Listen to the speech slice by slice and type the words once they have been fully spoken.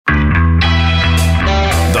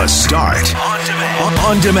The Start.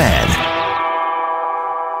 On demand.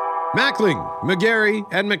 Mackling, McGarry,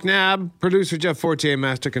 and McNabb, producer Jeff Fortier,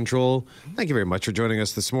 Master Control. Thank you very much for joining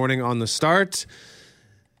us this morning on The Start.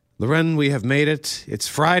 Loren, we have made it. It's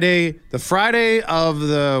Friday, the Friday of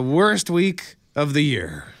the worst week of the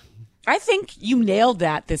year. I think you nailed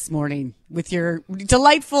that this morning with your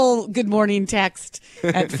delightful good morning text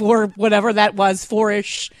at 4, whatever that was,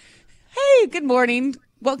 4-ish. Hey, good morning.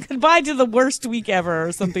 Well, goodbye to the worst week ever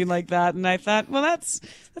or something like that. And I thought, well, that's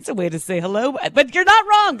a way to say hello. But you're not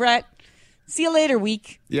wrong, Brett. See you later,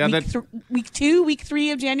 week. Yeah, week 2, week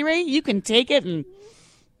 3 of January. You can take it and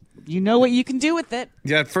you know what you can do with it.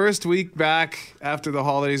 Yeah, first week back after the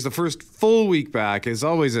holidays, the first full week back is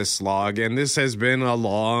always a slog. And this has been a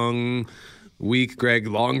long week, Greg,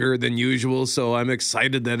 longer than usual. So I'm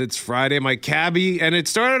excited that it's Friday. My cabbie, and it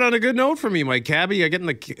started on a good note for me. My cabbie, I get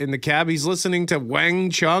in the cab, he's listening to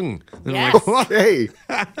Wang Chung. And Yes. I'm like, Hey,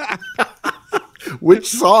 which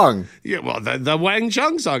song? yeah, well, the Wang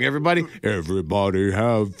Chung song. Everybody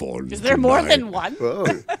have fun. Is there more than one? Oh,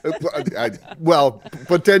 well,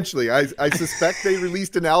 potentially. I suspect they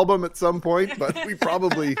released an album at some point, but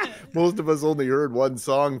most of us only heard one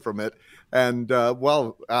song from it. And,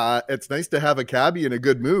 it's nice to have a cabbie in a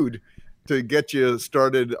good mood to get you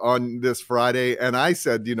started on this Friday. And I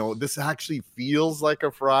said, this actually feels like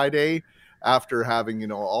a Friday after having,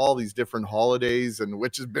 all these different holidays, and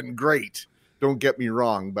which has been great. Don't get me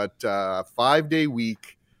wrong, but 5-day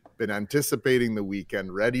week, been anticipating the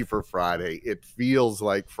weekend, ready for Friday. It feels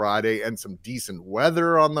like Friday, and some decent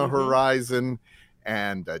weather on the horizon.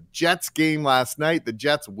 And a Jets game last night. The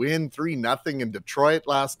Jets win 3-0 in Detroit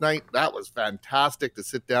last night. That was fantastic to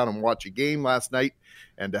sit down and watch a game last night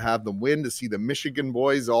and to have them win, to see the Michigan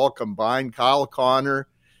boys all combined. Kyle Connor,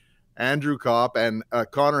 Andrew Kopp, and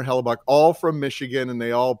Connor Hellebuck, all from Michigan, and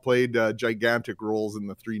they all played gigantic roles in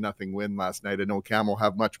the 3-0 win last night. I know Cam will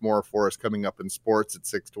have much more for us coming up in sports at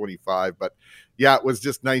 6:25, but yeah, it was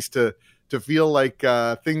just nice to feel like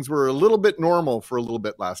things were a little bit normal for a little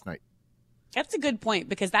bit last night. That's a good point,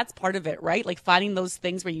 because that's part of it, right? Like finding those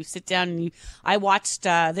things where you sit down and I watched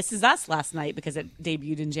This Is Us last night because it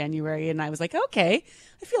debuted in January, and I was like, okay,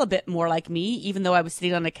 I feel a bit more like me, even though I was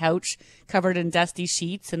sitting on a couch covered in dusty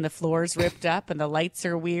sheets and the floor's ripped up and the lights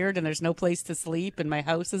are weird and there's no place to sleep and my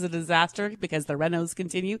house is a disaster because the renos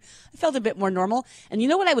continue. I felt a bit more normal. And you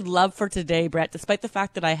know what I would love for today, Brett, despite the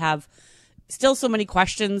fact that I have still so many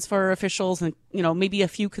questions for officials and, maybe a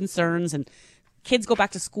few concerns, and kids go back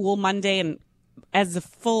to school Monday, and as a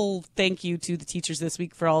full thank you to the teachers this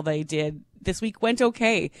week for all they did, this week went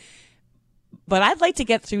okay. But I'd like to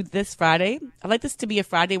get through this Friday. I'd like this to be a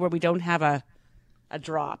Friday where we don't have a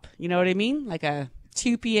drop. You know what I mean? Like a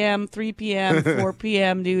 2 p.m., 3 p.m., 4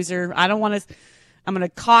 p.m. newser. I'm going to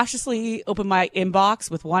cautiously open my inbox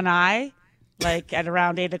with one eye, like at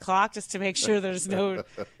around 8 o'clock, just to make sure there's no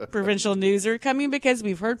provincial newser coming, because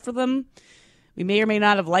we've heard from them. We may or may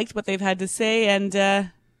not have liked what they've had to say, and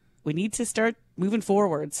we need to start moving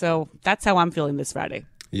forward. So that's how I'm feeling this Friday.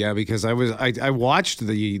 Yeah, because I watched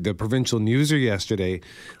the provincial newser yesterday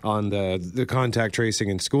on the contact tracing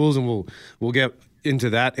in schools, and we'll get into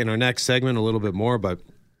that in our next segment a little bit more. But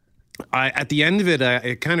at the end of it,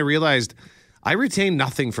 I kind of realized I retained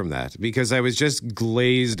nothing from that, because I was just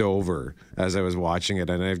glazed over as I was watching it,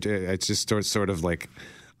 and it's just sort of like,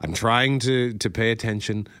 I'm trying to pay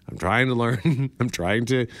attention. I'm trying to learn. I'm trying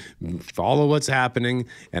to follow what's happening.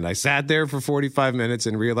 And I sat there for 45 minutes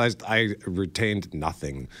and realized I retained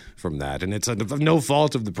nothing from that. And it's no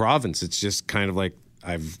fault of the province. It's just kind of like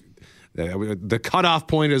the cutoff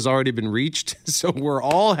point has already been reached. So we're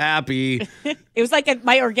all happy. It was like at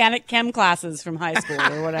my organic chem classes from high school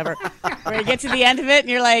or whatever, where you get to the end of it and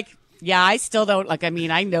you're like, yeah, I still don't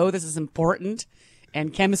I know this is important.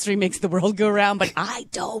 And chemistry makes the world go round, but I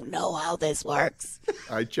don't know how this works.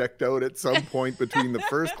 I checked out at some point between the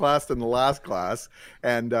first class and the last class,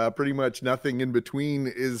 and pretty much nothing in between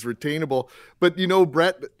is retainable. But,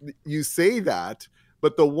 Brett, you say that,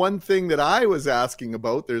 but the one thing that I was asking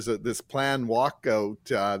about, there's this planned walkout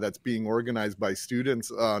that's being organized by students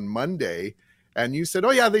on Monday, and you said,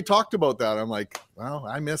 oh, yeah, they talked about that. I'm like, well,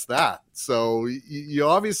 I missed that. So you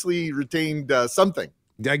obviously retained something.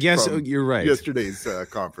 I guess you're right. Yesterday's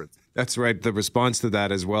conference. That's right. The response to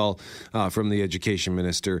that as well from the education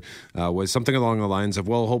minister was something along the lines of,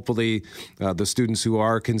 well, hopefully the students who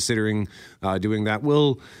are considering doing that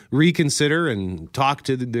will reconsider and talk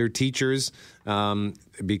to their teachers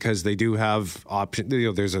because they do have options.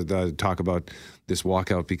 There's a talk about this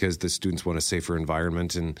walkout because the students want a safer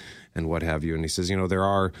environment and what have you. And he says, there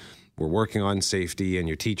are we're working on safety, and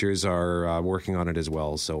your teachers are working on it as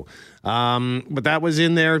well. So, but that was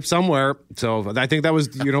in there somewhere. So I think that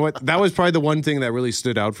was, you know what, that was probably the one thing that really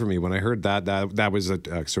stood out for me when I heard that. That was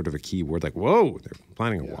a sort of a key word, like, whoa, they're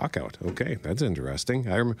planning a walkout. Okay, that's interesting.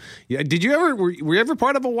 Did you ever, were you ever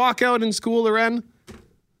part of a walkout in school, Loren?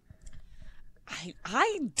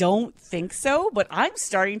 I don't think so, but I'm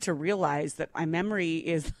starting to realize that my memory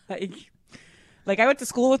is like I went to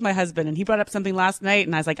school with my husband and he brought up something last night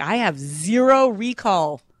and I was like, I have zero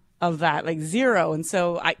recall of that, like zero. And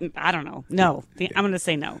so I don't know. No, I'm going to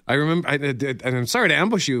say no. I remember, and I'm sorry to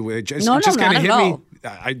ambush you. It just not kind of at hit all. me.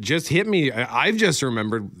 I just hit me. I've just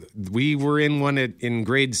remembered we were in one in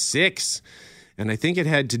grade 6, and I think it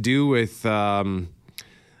had to do with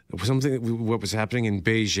something, what was happening in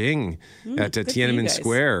Beijing at Tiananmen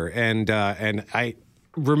Square, and I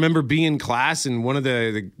remember being in class, and one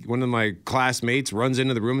of my classmates runs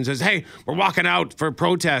into the room and says, "Hey, we're walking out for a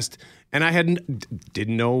protest." And I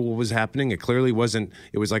didn't know what was happening. It clearly wasn't.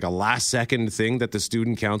 It was like a last second thing that the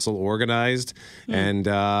student council organized, and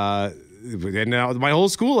now my whole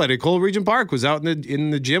school at Cole Region Park was out in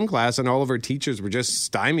the gym class, and all of our teachers were just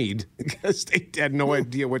stymied because they had no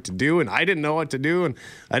idea what to do, and I didn't know what to do, and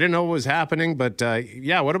I didn't know what was happening. But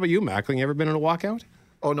yeah, what about you, Mackling? You ever been in a walkout?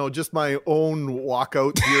 Oh no, just my own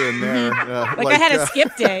walkouts here and there. Like I had a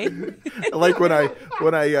skip day. Like when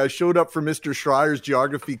I showed up for Mr. Schreier's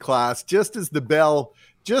geography class, just as the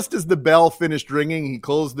bell finished ringing, he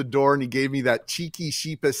closed the door and he gave me that cheeky,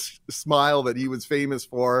 sheepish smile that he was famous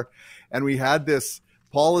for. And we had this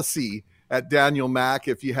policy at Daniel Mac,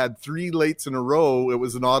 if you had 3 lates in a row, it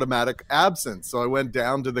was an automatic absence. So I went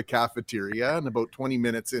down to the cafeteria, and about 20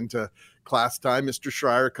 minutes into class time, Mr.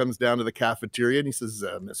 Schreier comes down to the cafeteria and he says,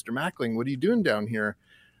 Mr. Mackling, what are you doing down here?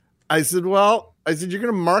 I said, you're going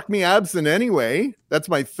to mark me absent anyway. That's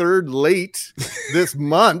my 3rd late this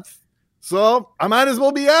month. So I might as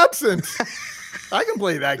well be absent. I can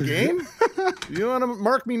play that game. You want to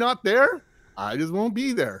mark me not there? I just won't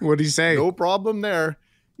be there. What did he say? No problem there.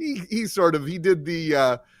 He did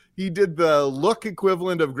the look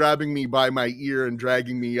equivalent of grabbing me by my ear and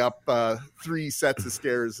dragging me up 3 sets of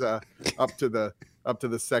stairs up to the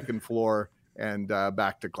 2nd floor and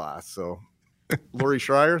back to class. So, Lori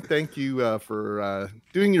Schreier, thank you for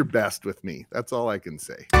doing your best with me. That's all I can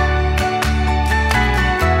say.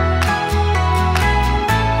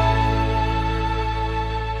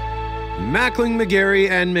 Mackling, McGarry,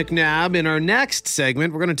 and McNabb. In our next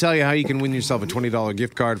segment, we're going to tell you how you can win yourself a $20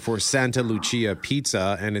 gift card for Santa Lucia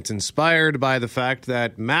Pizza, and it's inspired by the fact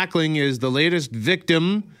that Mackling is the latest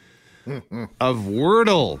victim of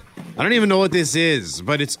WORDLE. I don't even know what this is,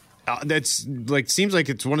 but that's like seems like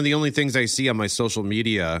it's one of the only things I see on my social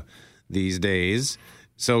media these days.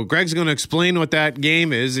 So Greg's going to explain what that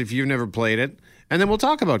game is if you've never played it, and then we'll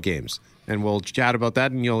talk about games. And we'll chat about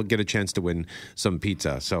that, and you'll get a chance to win some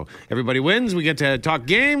pizza. So everybody wins. We get to talk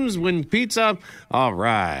games, win pizza. All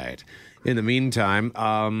right. In the meantime,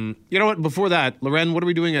 you know what? Before that, Loren, what are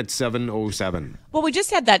we doing at 7:07? Well, we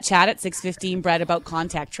just had that chat at 6:15, Brett, about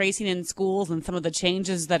contact tracing in schools and some of the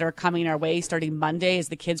changes that are coming our way starting Monday as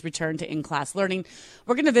the kids return to in-class learning.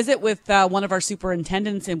 We're going to visit with one of our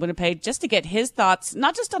superintendents in Winnipeg just to get his thoughts,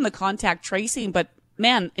 not just on the contact tracing, but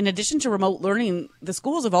man, in addition to remote learning, the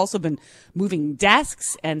schools have also been moving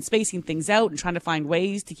desks and spacing things out and trying to find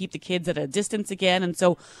ways to keep the kids at a distance again. And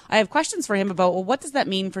so I have questions for him about, well, what does that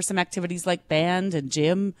mean for some activities like band and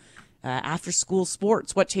gym, after school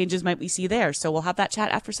sports? What changes might we see there? So we'll have that chat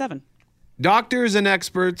after 7. Doctors and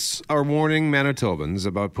experts are warning Manitobans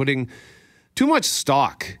about putting too much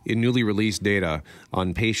stock in newly released data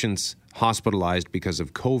on patients hospitalized because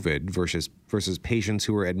of COVID versus patients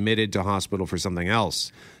who were admitted to hospital for something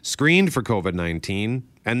else, screened for COVID-19,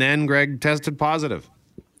 and then Greg tested positive.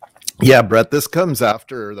 Yeah, Brett, this comes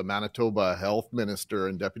after the Manitoba Health Minister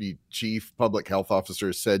and Deputy Chief Public Health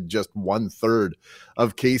Officer said just 1/3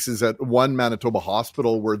 of cases at one Manitoba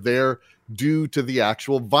hospital were there due to the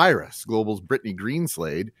actual virus. Global's Brittany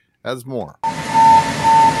Greenslade has more.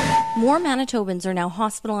 More Manitobans are now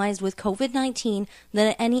hospitalized with COVID-19 than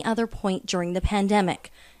at any other point during the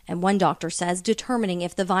pandemic. And one doctor says determining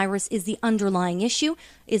if the virus is the underlying issue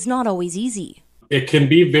is not always easy. It can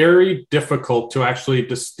be very difficult to actually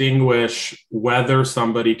distinguish whether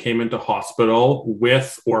somebody came into hospital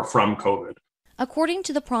with or from COVID. According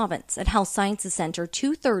to the province at Health Sciences Centre,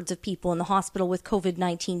 2/3 of people in the hospital with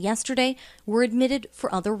COVID-19 yesterday were admitted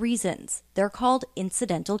for other reasons. They're called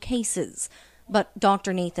incidental cases. But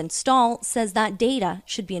Dr. Nathan Stahl says that data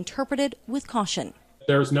should be interpreted with caution.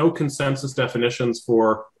 There's no consensus definitions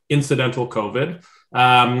for incidental COVID.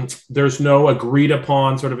 There's no agreed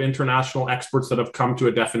upon sort of international experts that have come to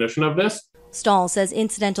a definition of this. Stahl says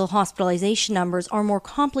incidental hospitalization numbers are more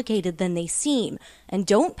complicated than they seem and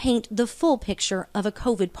don't paint the full picture of a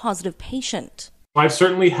COVID-positive patient. I've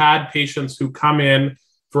certainly had patients who come in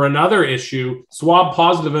for another issue, swab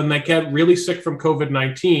positive, and they get really sick from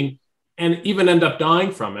COVID-19 and even end up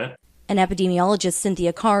dying from it. And epidemiologist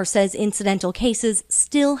Cynthia Carr says incidental cases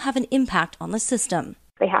still have an impact on the system.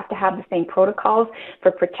 They have to have the same protocols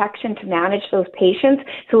for protection to manage those patients.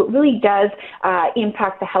 So it really does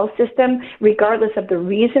impact the health system, regardless of the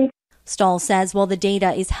reason. Stahl says while the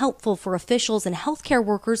data is helpful for officials and healthcare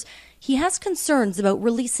workers, he has concerns about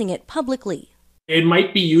releasing it publicly. It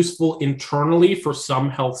might be useful internally for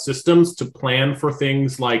some health systems to plan for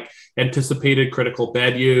things like anticipated critical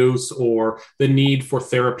bed use or the need for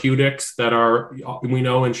therapeutics that are, we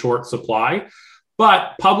know, in short supply.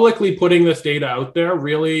 But publicly putting this data out there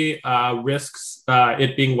really risks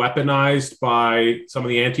it being weaponized by some of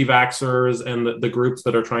the anti-vaxxers and the groups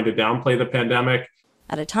that are trying to downplay the pandemic.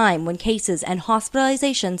 At a time when cases and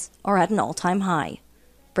hospitalizations are at an all-time high.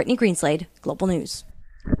 Brittany Greenslade, Global News.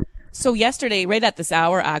 So yesterday, right at this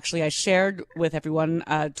hour, actually, I shared with everyone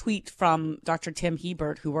a tweet from Dr. Tim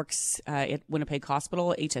Hebert, who works at Winnipeg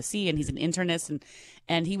Hospital, HSC, and he's an internist.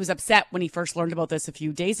 And he was upset when he first learned about this a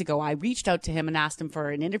few days ago. I reached out to him and asked him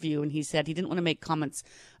for an interview, and he said he didn't want to make comments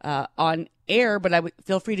on air, but I would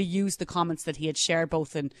feel free to use the comments that he had shared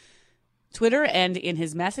both in Twitter and in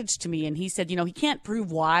his message to me. And he said, he can't prove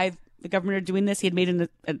why the government are doing this. He had made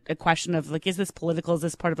a question of is this political? Is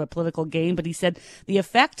this part of a political game? But he said the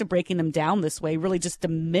effect of breaking them down this way really just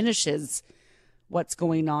diminishes what's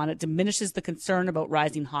going on. It diminishes the concern about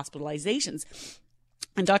rising hospitalizations.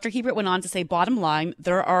 And Dr. Hebert went on to say, bottom line,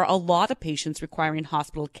 there are a lot of patients requiring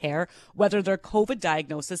hospital care. Whether their COVID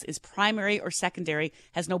diagnosis is primary or secondary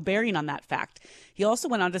has no bearing on that fact. He also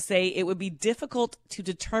went on to say it would be difficult to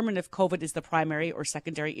determine if COVID is the primary or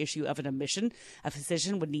secondary issue of an admission. A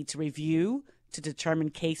physician would need to review to determine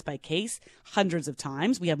case by case hundreds of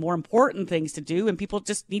times. We have more important things to do, and people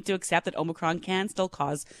just need to accept that Omicron can still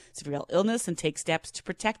cause severe illness and take steps to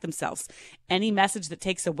protect themselves. Any message that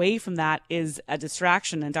takes away from that is a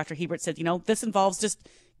distraction. And Dr. Hebert said, this involves just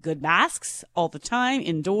good masks all the time,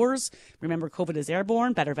 indoors. Remember, COVID is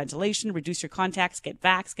airborne, better ventilation, reduce your contacts, get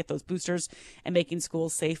vaxxed, get those boosters, and making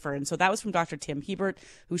schools safer. And so that was from Dr. Tim Hebert,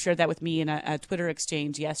 who shared that with me in a Twitter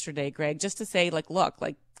exchange yesterday, Greg, just to say, look,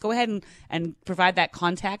 go ahead and provide that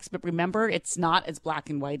context. But remember, it's not as black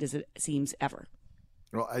and white as it seems ever.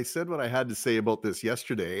 Well, I said what I had to say about this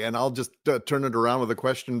yesterday, and I'll just turn it around with a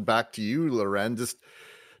question back to you, Loren. Just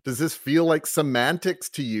does this feel like semantics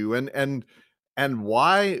to you? And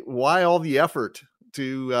why all the effort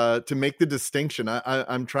to make the distinction?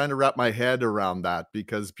 I'm trying to wrap my head around that,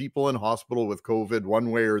 because people in hospital with COVID, one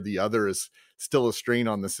way or the other, is still a strain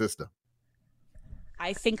on the system.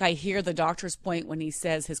 I think I hear the doctor's point when he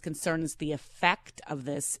says his concern is the effect of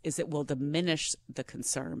this is it will diminish the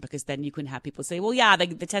concern, because then you can have people say, well, yeah, they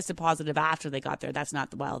tested positive after they got there. That's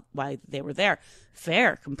not why they were there.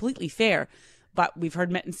 Fair, completely fair. But we've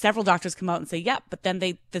heard several doctors come out and say, yep, but then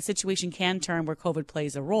the situation can turn where COVID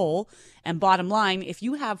plays a role. And bottom line, if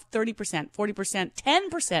you have 30%, 40%,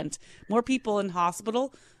 10% more people in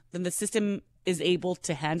hospital than the system is able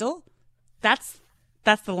to handle, that's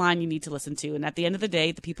the line you need to listen to. And at the end of the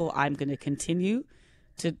day, the people I'm going to continue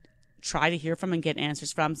to try to hear from and get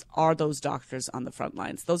answers from are those doctors on the front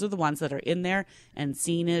lines. Those are the ones that are in there and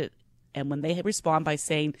seeing it. And when they respond by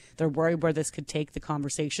saying they're worried where this could take the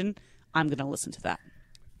conversation, I'm going to listen to that.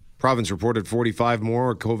 Province reported 45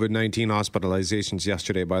 more COVID-19 hospitalizations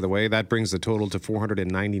yesterday, by the way. That brings the total to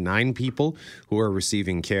 499 people who are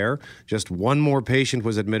receiving care. Just one more patient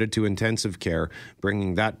was admitted to intensive care,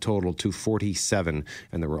 bringing that total to 47.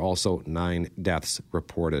 And there were also 9 deaths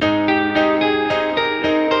reported.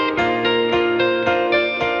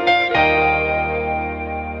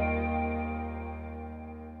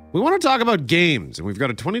 We want to talk about games, and we've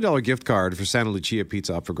got a $20 gift card for Santa Lucia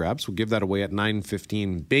Pizza up for grabs. We'll give that away at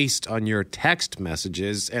 9:15 based on your text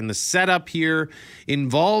messages. And the setup here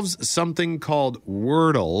involves something called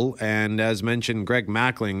WORDLE. And as mentioned, Greg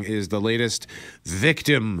Mackling is the latest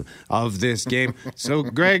victim of this game. So,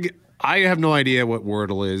 Greg, I have no idea what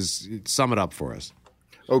WORDLE is. Sum it up for us.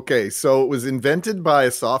 Okay, so it was invented by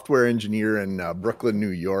a software engineer in Brooklyn, New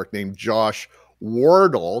York, named Josh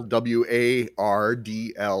WORDLE,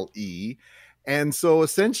 WARDLE. And so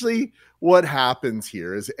essentially what happens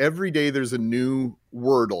here is every day there's a new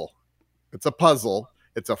WORDLE. It's a puzzle.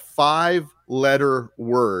 It's a 5-letter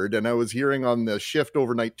word. And I was hearing on the shift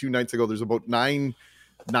overnight 2 nights ago, there's about 9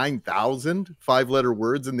 9,000 5-letter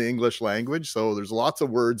words in the English language. So there's lots of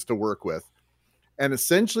words to work with. And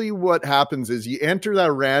essentially what happens is you enter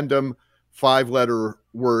that random 5-letter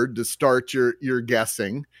word to start your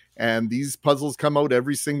guessing. And these puzzles come out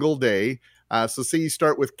every single day. So say you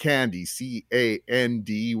start with candy,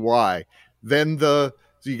 C-A-N-D-Y. Then so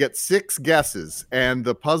you get 6 guesses, and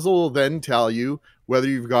the puzzle will then tell you whether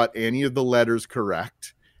you've got any of the letters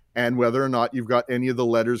correct and whether or not you've got any of the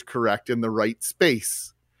letters correct in the right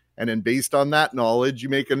space. And then based on that knowledge, you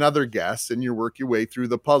make another guess and you work your way through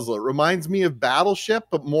the puzzle. It reminds me of Battleship,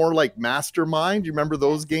 but more like Mastermind. You remember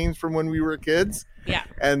those games from when we were kids? Yeah.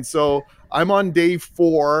 And so I'm on day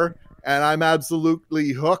 4, and I'm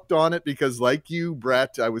absolutely hooked on it because, like you,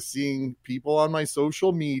 Brett, I was seeing people on my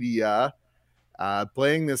social media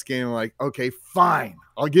playing this game. I'm like, okay, fine,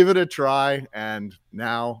 I'll give it a try. And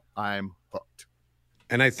now I'm hooked.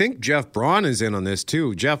 And I think Jeff Braun is in on this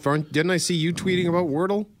too. Jeff, didn't I see you tweeting about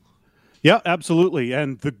Wordle? Yeah, absolutely.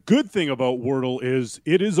 And the good thing about Wordle is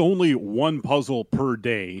it is only one puzzle per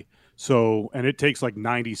day. So, and it takes like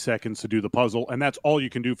 90 seconds to do the puzzle, and that's all you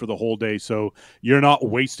can do for the whole day. So you're not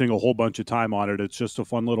wasting a whole bunch of time on it. It's just a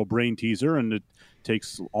fun little brain teaser, and it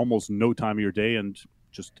takes almost no time of your day, and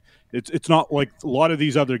just it's not like a lot of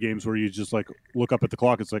these other games where you just like look up at the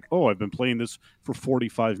clock. It's like, oh, I've been playing this for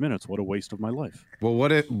 45 minutes. What a waste of my life. Well,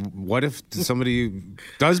 what if somebody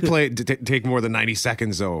does play take more than 90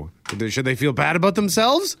 seconds though? Should they feel bad about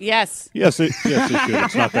themselves? Yes. Yes, it should.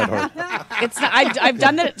 It's not that hard. It's not, I've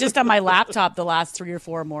done it just on my laptop the last 3 or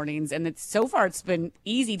 4 mornings, and so far it's been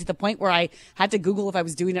easy to the point where I had to Google if I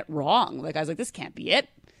was doing it wrong. Like I was like, this can't be it.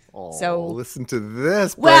 Oh, so listen to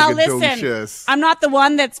this. Well, listen, I'm not the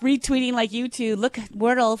one that's retweeting like you two. Look,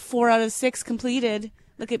 Wordle 4 out of 6 completed.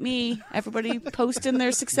 Look at me. Everybody posting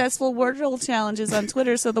their successful Wordle challenges on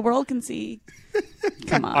Twitter so the world can see.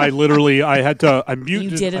 Come on. I muted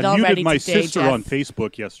my sister Jeff. on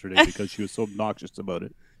Facebook yesterday because she was so obnoxious about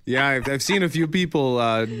it. Yeah, I've seen a few people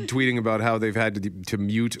tweeting about how they've had to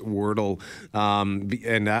mute Wordle,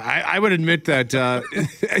 and I would admit that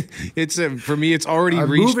it's for me. It's already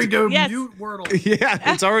reached. Moving to mute Wordle.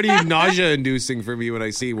 Yeah, it's already nausea-inducing for me when I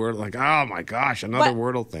see Wordle. Like, oh my gosh, another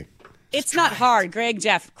Wordle thing. It's not hard, Greg,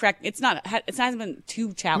 Jeff. Correct. It hasn't been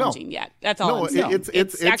too challenging yet. That's all. I'm saying.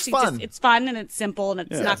 It's actually fun. it's fun and it's simple and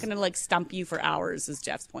it's not going to like stump you for hours. Is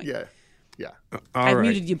Jeff's point? Yeah. I've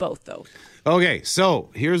muted you both though. Okay, so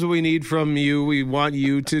here's what we need from you. We want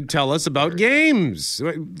you to tell us about games.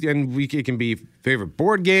 And it can be favorite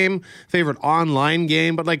board game, favorite online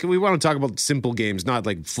game, but like we want to talk about simple games, not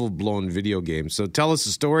like full-blown video games. So tell us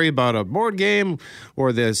a story about a board game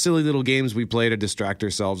or the silly little games we play to distract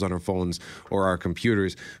ourselves on our phones or our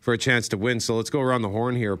computers for a chance to win. So let's go around the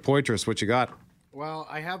horn here. Poitras, what you got? Well,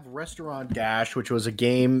 I have Restaurant Dash, which was a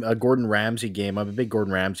game, a Gordon Ramsay game. I'm a big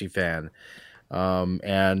Gordon Ramsay fan.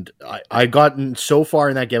 And I've gotten so far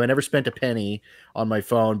in that game. I never spent a penny on my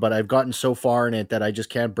phone, but I've gotten so far in it that I just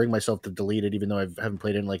can't bring myself to delete it, even though I haven't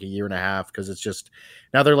played it in like a year and a half. Because it's just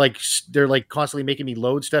now they're like constantly making me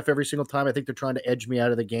load stuff every single time. I think they're trying to edge me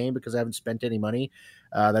out of the game because I haven't spent any money.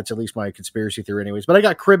 That's at least my conspiracy theory, anyways. But I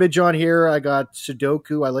got cribbage on here. I got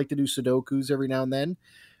Sudoku. I like to do Sudokus every now and then.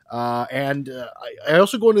 I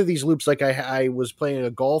also go into these loops. Like I was playing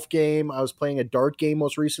a golf game. I was playing a dart game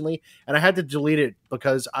most recently, and I had to delete it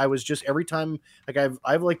because I was just every time like I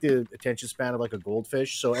have like the attention span of like a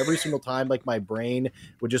goldfish. So every single time, like my brain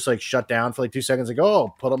would just like shut down for like 2 seconds. Like,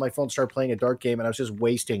 oh, put on my phone, start playing a dart game, and I was just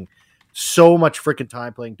wasting so much freaking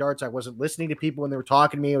time playing darts. I wasn't listening to people when they were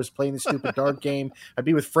talking to me. I was playing the stupid dart game. I'd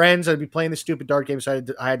be with friends. I'd be playing the stupid dart game. So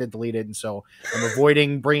I had to delete it, and so I'm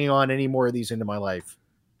avoiding bringing on any more of these into my life.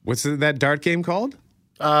 What's that dart game called?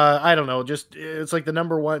 I don't know. Just it's like the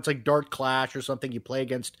number one. It's like Dart Clash or something. You play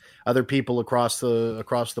against other people across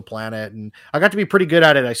the planet, and I got to be pretty good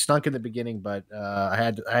at it. I stunk in the beginning, but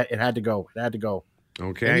it had to go. It had to go.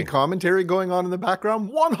 Okay. Any commentary going on in the background?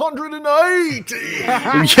 180.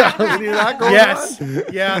 Yeah. Yes. On?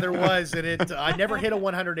 Yeah, there was, and I never hit a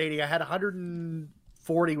 180. I had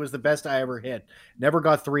 140 was the best I ever hit. Never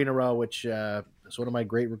got 3 in a row, which is one of my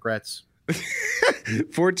great regrets.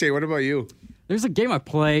 Forte, what about you? There's a game I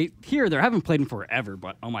play here that I haven't played in forever,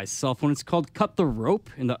 but on my cell phone. It's called Cut the Rope,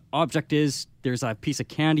 and the object is there's a piece of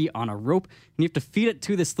candy on a rope, and you have to feed it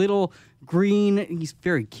to this little green, he's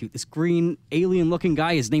very cute, this green alien-looking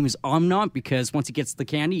guy. His name is Nom because once he gets the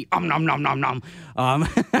candy, nom nom nom nom.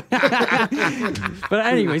 But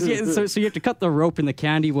anyways, yeah, so you have to cut the rope, and the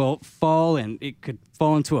candy will fall, and it could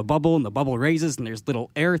fall into a bubble, and the bubble raises, and there's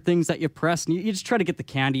little air things that you press, and you just try to get the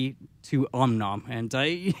candy to nom, and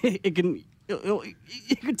it can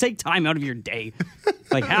take time out of your day.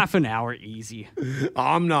 like half an hour, easy.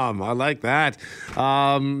 Om nom. I like that.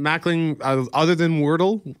 Mackling, other than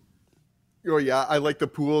Wordle? Oh, yeah. I like the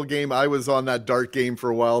pool game. I was on that dart game for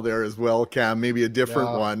a while there as well, Cam. Maybe a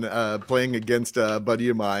different one, playing against a buddy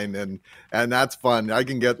of mine. And that's fun. I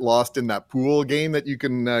can get lost in that pool game that you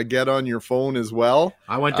can get on your phone as well.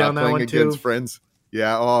 I went down that playing one against too. friends.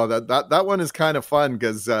 Yeah. Oh, that one is kind of fun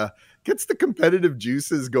because gets the competitive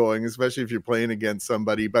juices going, especially if you're playing against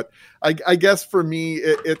somebody. But I guess for me,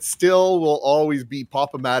 it still will always be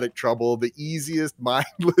Pop-O-Matic Trouble, the easiest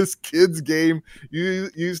mindless kids game. You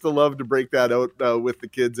used to love to break that out with the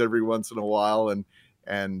kids every once in a while. And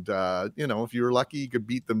if you were lucky, you could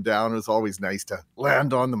beat them down. It was always nice to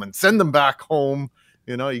land on them and send them back home.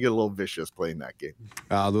 You get a little vicious playing that game.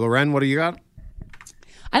 Loren, what do you got?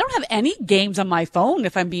 I don't have any games on my phone,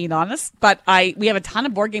 if I'm being honest, but we have a ton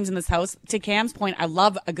of board games in this house. To Cam's point, I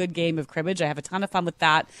love a good game of cribbage. I have a ton of fun with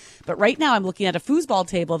that. But right now I'm looking at a foosball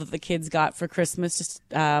table that the kids got for Christmas. Just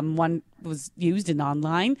one was used in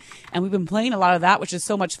online, and we've been playing a lot of that, which is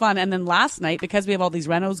so much fun. And then last night, because we have all these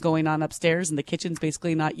renos going on upstairs and the kitchen's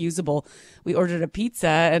basically not usable, we ordered a pizza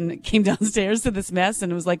and came downstairs to this mess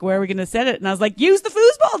and it was like, where are we going to set it? And I was like, use the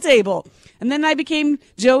foosball table. And then I became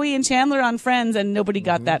Joey and Chandler on Friends, and nobody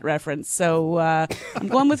got that reference. So I'm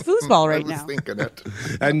going with foosball right now. I was thinking it.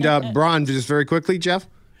 And Bron, just very quickly, Jeff?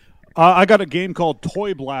 I got a game called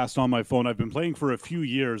Toy Blast on my phone. I've been playing for a few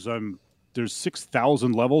years. There's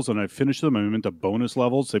 6,000 levels, and I finished them. I'm into bonus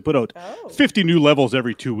levels. They put out 50 new levels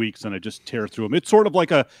every 2 weeks, and I just tear through them. It's sort of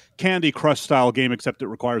like a Candy Crush style game, except it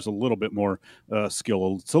requires a little bit more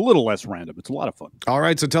skill. It's a little less random. It's a lot of fun. All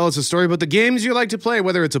right, so tell us a story about the games you like to play,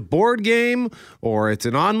 whether it's a board game or it's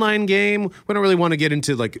an online game. We don't really want to get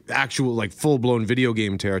into actual full-blown video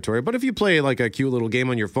game territory, but if you play like a cute little game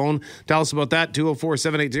on your phone, tell us about that,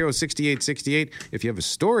 204-780-6868. If you have a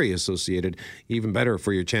story associated, even better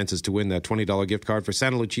for your chances to win that $20 gift card for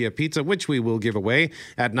Santa Lucia Pizza, which we will give away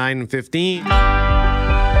at 9:15.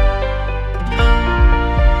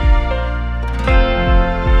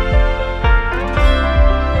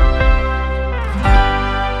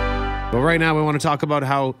 But right now we want to talk about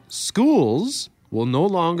how schools will no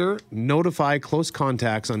longer notify close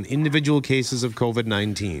contacts on individual cases of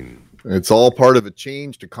COVID-19. It's all part of a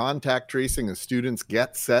change to contact tracing as students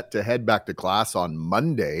get set to head back to class on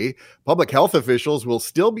Monday. Public health officials will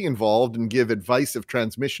still be involved and give advice if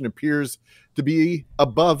transmission appears to be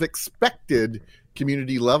above expected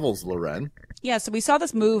community levels, Loren. Yeah, so we saw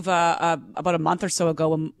this move about a month or so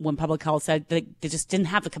ago when public health said they just didn't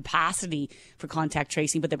have the capacity for contact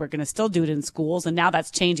tracing, but they were going to still do it in schools, and now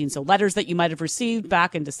that's changing. So letters that you might have received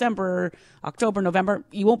back in December, October, November,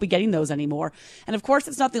 you won't be getting those anymore. And of course,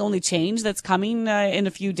 it's not the only change that's coming in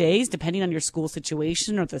a few days, depending on your school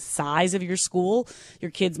situation or the size of your school.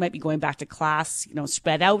 Your kids might be going back to class,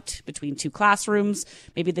 spread out between two classrooms.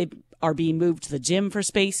 Maybe they are being moved to the gym for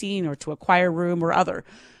spacing or to a choir room or other.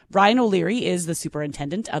 Brian O'Leary is the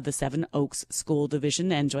superintendent of the Seven Oaks School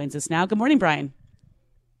Division and joins us now. Good morning, Brian.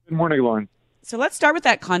 Good morning, Lauren. So let's start with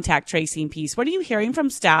that contact tracing piece. What are you hearing from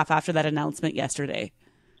staff after that announcement yesterday?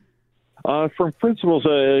 From principals,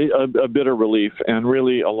 a bit of relief, and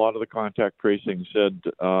really a lot of the contact tracing said,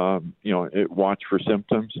 watch for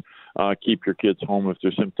symptoms, keep your kids home if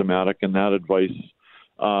they're symptomatic, and that advice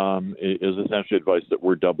is essentially advice that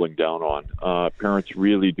we're doubling down on. Parents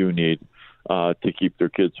really do need to keep their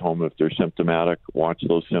kids home if they're symptomatic, watch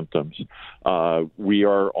those symptoms. We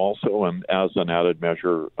are also, and as an added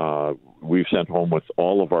measure, we've sent home with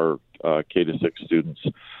all of our K-6 students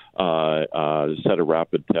a set of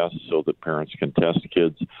rapid tests so that parents can test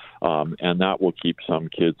kids, and that will keep some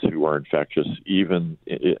kids who are infectious, even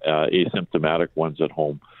asymptomatic ones, at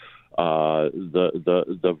home.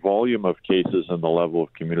 The volume of cases and the level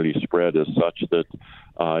of community spread is such that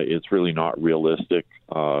it's really not realistic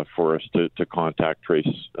for us to contact trace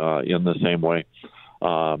in the same way.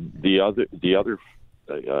 The other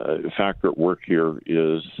factor at work here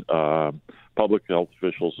is public health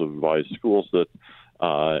officials have advised schools that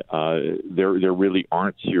there really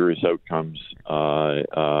aren't serious outcomes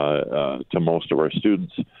to most of our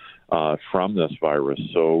students from this virus.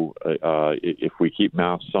 So if we keep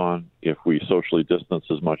masks on, if we socially distance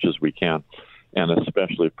as much as we can, and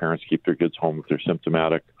especially if parents keep their kids home if they're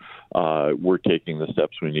symptomatic, we're taking the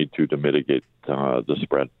steps we need to mitigate the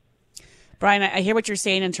spread. Brian, I hear what you're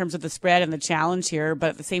saying in terms of the spread and the challenge here, but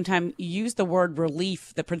at the same time, you use the word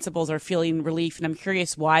relief. The principals are feeling relief, and I'm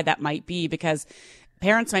curious why that might be, because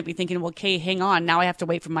parents might be thinking, well, okay, hang on. Now I have to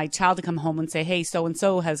wait for my child to come home and say, hey,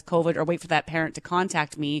 so-and-so has COVID, or wait for that parent to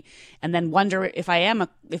contact me and then wonder if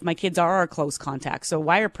my kids are a close contact. So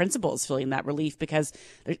why are principals feeling that relief? Because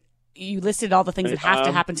you listed all the things that have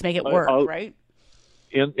to happen to make it work, right?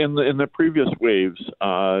 In the previous waves,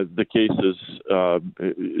 the cases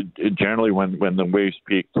generally when the waves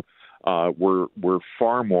peaked were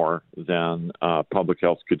far more than public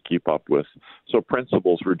health could keep up with. So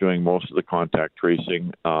principals were doing most of the contact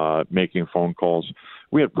tracing, making phone calls.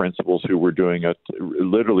 We had principals who were doing it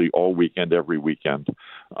literally all weekend, every weekend.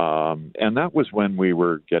 And that was when we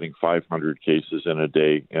were getting 500 cases in a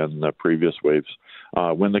day in the previous waves.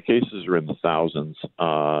 When the cases are in the thousands,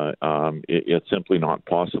 it's simply not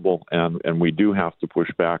possible. And we do have to push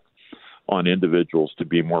back on individuals to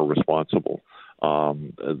be more responsible.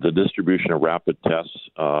 The distribution of rapid tests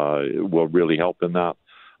will really help in that.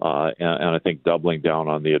 And I think doubling down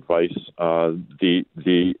on the advice.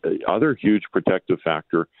 The other huge protective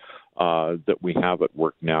factor that we have at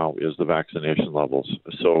work now is the vaccination levels.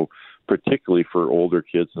 So particularly for older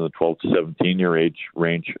kids in the 12 to 17-year age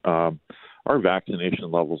range, our vaccination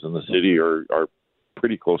levels in the city are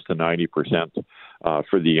pretty close to 90%.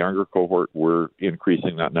 For the younger cohort, we're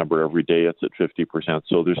increasing that number every day. It's at 50%.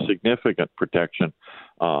 So there's significant protection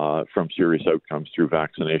from serious outcomes through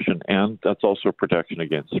vaccination, and that's also protection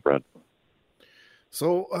against spread.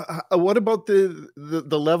 So what about the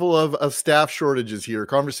level of staff shortages here?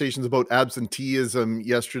 Conversations about absenteeism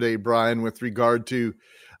yesterday, Brian, with regard to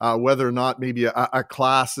whether or not maybe a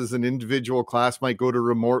class as an individual class might go to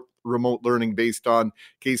remote learning based on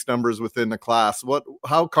case numbers within the class.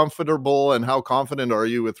 How comfortable and how confident are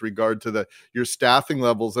you with regard to your staffing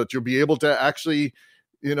levels that you'll be able to actually,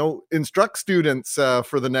 instruct students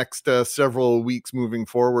for the next several weeks moving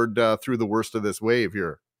forward through the worst of this wave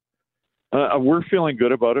here? We're feeling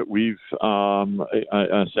good about it. We've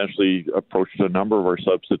essentially approached a number of our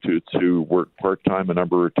substitutes who work part-time, a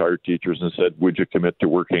number of retired teachers, and said, would you commit to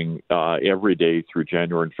working every day through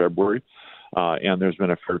January and February? And there's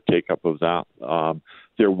been a fair take-up of that.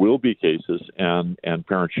 There will be cases, and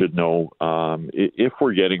parents should know if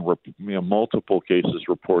we're getting multiple cases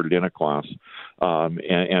reported in a class,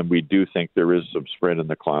 and we do think there is some spread in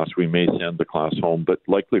the class, we may send the class home, but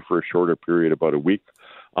likely for a shorter period, about a week.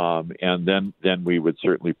 And then we would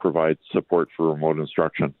certainly provide support for remote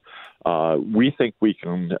instruction. We think we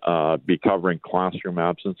can be covering classroom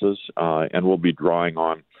absences, and we'll be drawing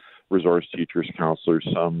on resource teachers, counselors,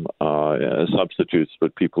 some substitutes,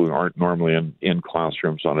 but people who aren't normally in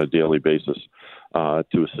classrooms on a daily basis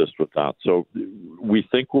to assist with that. So we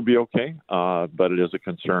think we'll be okay, but it is a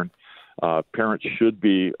concern. Parents should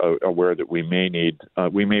be aware that we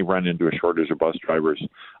may run into a shortage of bus drivers,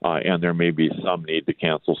 and there may be some need to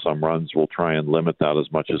cancel some runs. We'll try and limit that as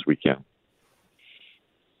much as we can.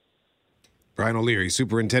 Brian O'Leary,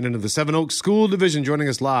 Superintendent of the Seven Oaks School Division, joining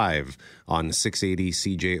us live on 680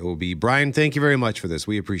 CJOB. Brian, thank you very much for this.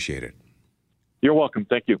 We appreciate it. You're welcome.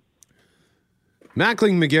 Thank you.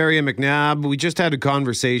 Mackling, McGarry, and McNabb, we just had a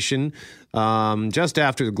conversation just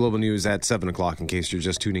after the Global News at 7 o'clock, in case you're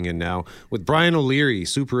just tuning in now, with Brian O'Leary,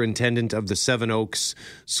 Superintendent of the Seven Oaks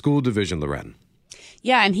School Division, Loren.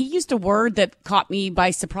 Yeah, and he used a word that caught me by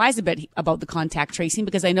surprise a bit about the contact tracing,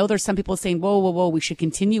 because I know there's some people saying, whoa, we should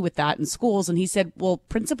continue with that in schools. And he said, well,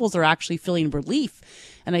 principals are actually feeling relief.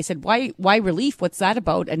 And I said, why relief? What's that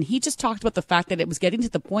about? And he just talked about the fact that it was getting to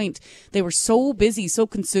the point they were so busy, so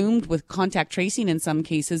consumed with contact tracing in some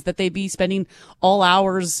cases, that they'd be spending all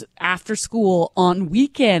hours after school on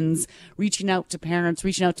weekends reaching out to parents,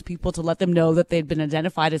 reaching out to people to let them know that they'd been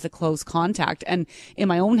identified as a close contact. And in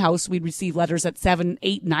my own house, we'd receive letters at 7,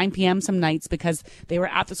 8, 9 p.m. some nights because they were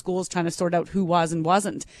at the schools trying to sort out who was and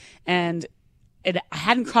wasn't. And it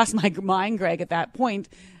hadn't crossed my mind, Greg, at that point,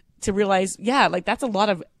 to realize, that's a lot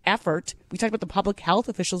of effort. We talked about the public health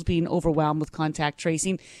officials being overwhelmed with contact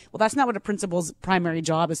tracing. Well, that's not what a principal's primary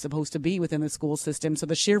job is supposed to be within the school system. So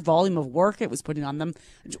the sheer volume of work it was putting on them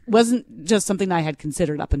wasn't just something I had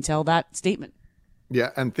considered up until that statement.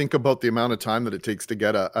 Yeah, and think about the amount of time that it takes to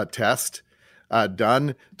get a test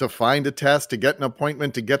done, to find a test, to get an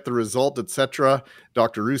appointment, to get the result, etc.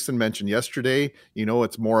 Dr. Roussin mentioned yesterday,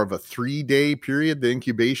 it's more of a 3-day period, the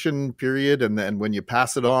incubation period, and then when you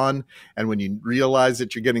pass it on and when you realize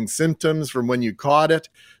that you're getting symptoms from when you caught it.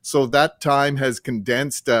 So that time has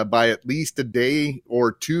condensed by at least a day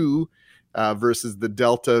or two versus the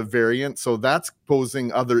Delta variant. So that's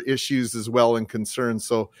posing other issues as well and concerns.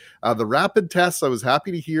 So the rapid tests, I was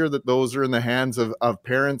happy to hear that those are in the hands of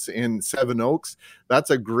parents in Seven Oaks. That's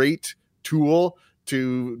a great tool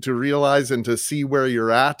to realize and to see where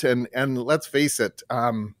you're at. And let's face it,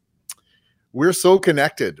 we're so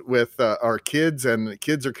connected with our kids, and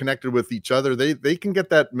kids are connected with each other. They can get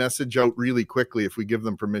that message out really quickly if we give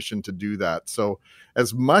them permission to do that. So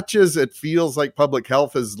as much as it feels like public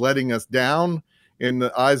health is letting us down in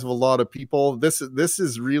the eyes of a lot of people. This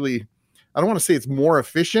is really, I don't want to say it's more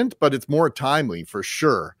efficient, but it's more timely for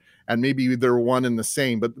sure. And maybe they're one and the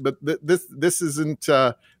same, but this isn't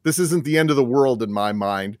the end of the world in my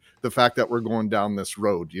mind. The fact that we're going down this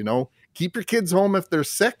road, keep your kids home if they're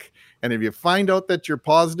sick, and if you find out that you're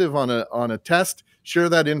positive on a test, share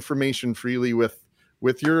that information freely with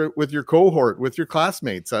your cohort, with your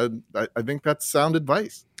classmates. I think that's sound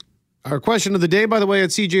advice. Our question of the day, by the way, at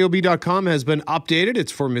cjob.com has been updated.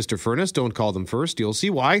 It's for Mr. Furness. Don't call them first. You'll see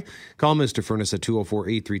why. Call Mr. Furness at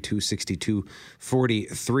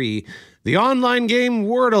 204-832-6243. The online game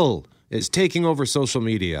Wordle is taking over social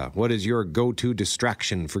media. What is your go-to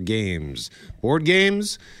distraction for games? Board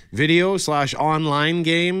games, video/online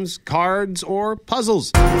games, cards, or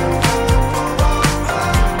puzzles?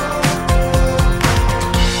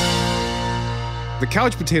 The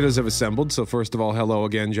couch potatoes have assembled. So first of all, hello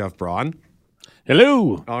again, Jeff Braun.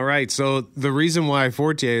 Hello. All right. So the reason why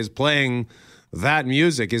Fortier is playing that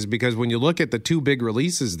music is because when you look at the two big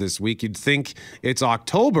releases this week, you'd think it's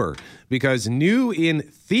October, because new in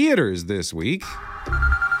theaters this week.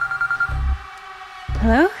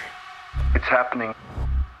 Hello? It's happening.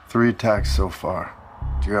 3 attacks so far.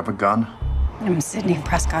 Do you have a gun? I'm Sydney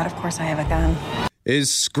Prescott. Of course I have a gun.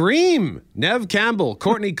 Is Scream. Nev Campbell,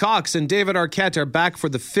 Courtney Cox, and David Arquette are back for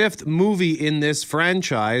the 5th movie in this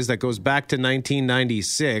franchise that goes back to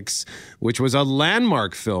 1996, which was a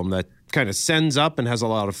landmark film that kind of sends up and has a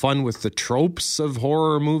lot of fun with the tropes of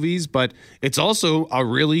horror movies, but it's also a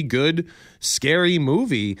really good, scary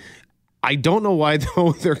movie. I don't know why,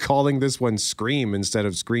 though, they're calling this one Scream instead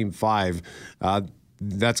of Scream 5.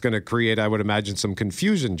 That's going to create, I would imagine, some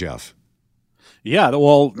confusion, Jeff. Yeah,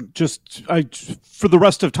 well, for the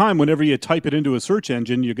rest of time, whenever you type it into a search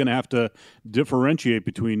engine, you're going to have to differentiate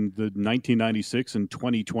between the 1996 and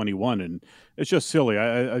 2021, and it's just silly.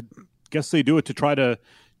 I guess they do it to try to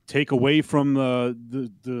take away from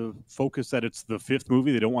the focus that it's the 5th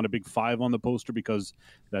movie. They don't want a big 5 on the poster, because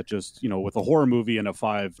that just, with a horror movie and a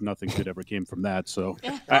 5, nothing good ever came from that. So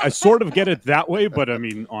I sort of get it that way, but I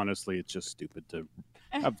mean, honestly, it's just stupid to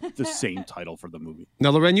have the same title for the movie. Now,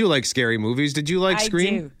 Loren, you like scary movies. Did you like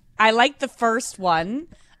Scream? I do. I liked the first one,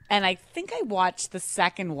 and I think I watched the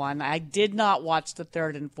second one. I did not watch the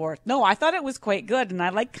third and fourth. No, I thought it was quite good, and I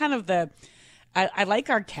like kind of I like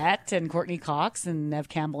Arquette and Courtney Cox and Nev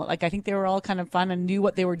Campbell. Like, I think they were all kind of fun and knew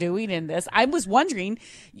what they were doing in this. I was wondering,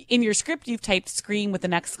 in your script, you've typed Scream with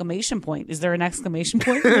an exclamation point. Is there an exclamation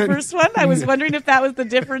point in the first one? I was wondering if that was the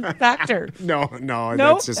different factor. No,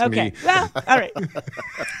 that's just me. Well, all right.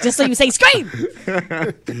 Just so you say Scream.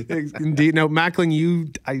 Indeed. No, Mackling,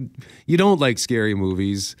 you don't like scary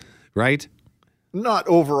movies, right? Not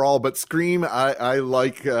overall, but Scream, I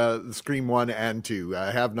like Scream 1 and 2.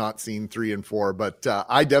 I have not seen 3 and 4, but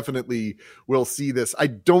I definitely will see this. I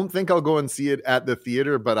don't think I'll go and see it at the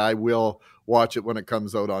theater, but I will watch it when it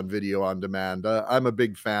comes out on video on demand. I'm a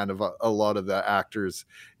big fan of a lot of the actors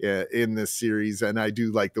in this series, and I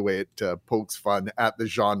do like the way it pokes fun at the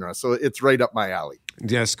genre. So it's right up my alley.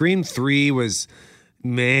 Yeah, Scream 3 was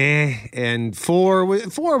meh, and 4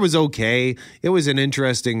 was okay. It was an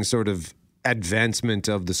interesting sort of advancement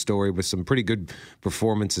of the story with some pretty good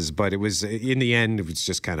performances, but it was, in the end, it was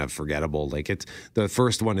just kind of forgettable. Like, the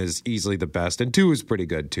first one is easily the best, and 2 is pretty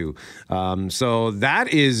good too. So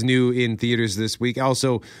that is new in theaters this week.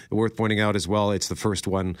 Also worth pointing out as well, it's the first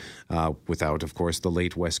one without, of course, the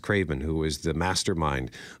late Wes Craven, who is the mastermind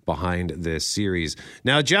behind this series.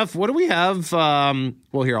 Now, Jeff, what do we have?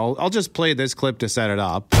 Well, here, I'll just play this clip to set it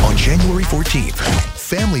up. On January 14th,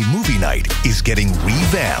 Family Movie Night is getting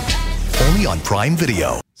revamped. Only on Prime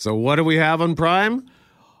Video. So what do we have on Prime?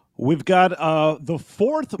 We've got the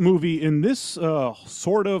 4th movie in this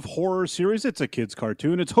sort of horror series. It's a kid's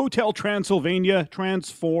cartoon. It's Hotel Transylvania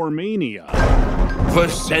Transformania. For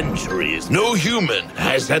centuries, no human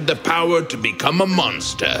has had the power to become a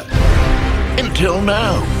monster. Until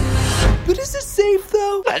now. But is it safe,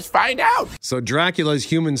 though? Let's find out. So Dracula's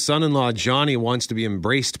human son-in-law, Johnny, wants to be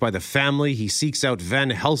embraced by the family. He seeks out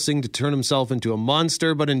Van Helsing to turn himself into a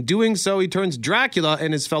monster, but in doing so, he turns Dracula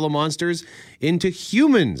and his fellow monsters into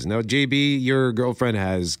humans. Now, JB, your girlfriend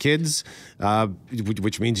has kids,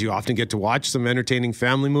 which means you often get to watch some entertaining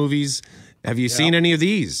family movies. Have you seen any of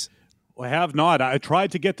these? I have not. I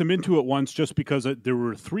tried to get them into it once just because there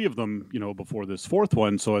were 3 of them, before this 4th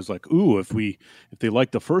one. So I was like, ooh, if they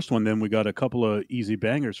like the first one, then we got a couple of easy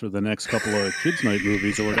bangers for the next couple of kids' night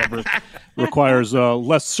movies or whatever. Requires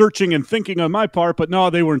less searching and thinking on my part. But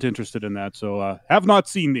no, they weren't interested in that. So have not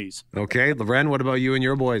seen these. Okay. Loren, what about you and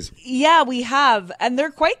your boys? Yeah, we have. And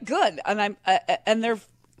they're quite good. And and they're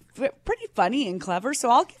pretty funny and clever.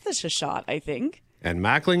 So I'll give this a shot, I think. And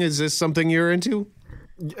Mackling, is this something you're into?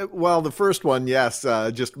 Well, the first one, yes,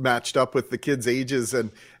 just matched up with the kids' ages,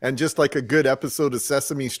 and just like a good episode of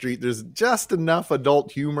Sesame Street, there's just enough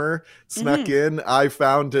adult humor snuck in. I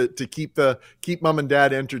found to keep mom and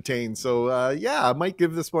dad entertained. So yeah, I might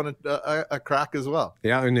give this one a crack as well.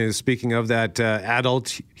 Yeah, and speaking of that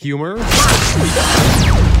adult humor,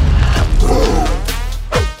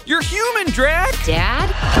 you're human, Drag.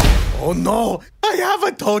 Dad? Oh no, I have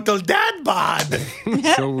a total dad bod.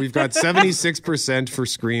 So we've got 76% for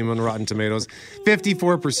Scream on Rotten Tomatoes,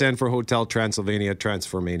 54% for Hotel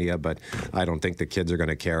Transylvania, but I don't think the kids are going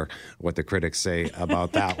to care what the critics say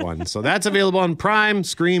about that one. So that's available on Prime,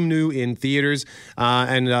 Scream new in theaters,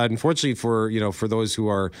 and unfortunately for those who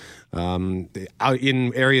are out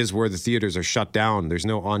in areas where the theaters are shut down, there's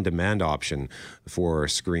no on-demand option for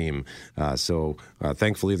Scream. So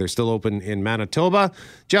thankfully, they're still open in Manitoba.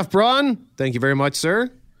 Jeff Braun, thank you very much, sir.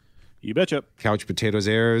 You betcha. Couch Potatoes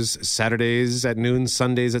airs Saturdays at noon,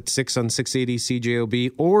 Sundays at 6 on 680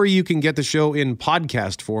 CJOB, or you can get the show in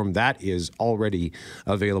podcast form. That is already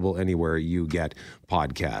available anywhere you get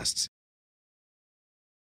podcasts.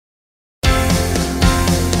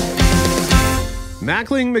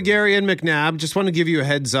 Mackling, McGarry, and McNabb, just want to give you a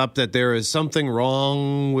heads up that there is something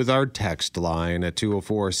wrong with our text line at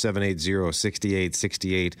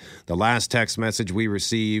 204-780-6868. The last text message we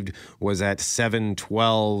received was at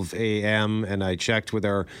 7:12 a.m., and I checked with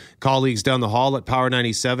our colleagues down the hall at Power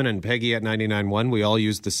 97 and Peggy at 99.1. We all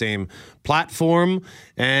used the same platform,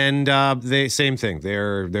 and same thing.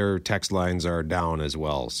 Their text lines are down as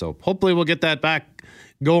well. So hopefully we'll get that back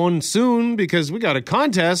going soon, because we got a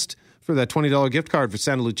contest for that $20 gift card for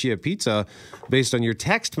Santa Lucia Pizza based on your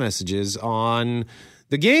text messages on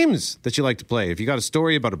the games that you like to play. If you got a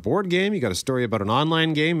story about a board game, you got a story about an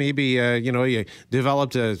online game, maybe you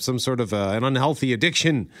developed some sort of an unhealthy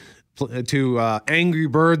addiction to Angry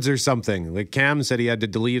Birds or something. Like Cam said, he had to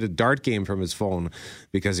delete a dart game from his phone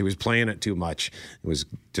because he was playing it too much. It was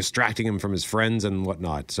distracting him from his friends and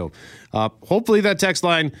whatnot. So hopefully that text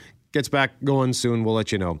line gets back going soon. We'll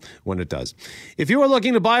let you know when it does. If you are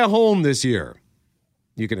looking to buy a home this year,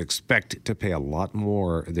 you can expect to pay a lot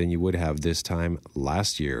more than you would have this time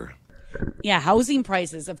last year. Yeah, housing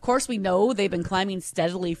prices. Of course, we know they've been climbing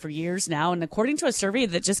steadily for years now. And according to a survey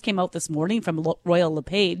that just came out this morning from Royal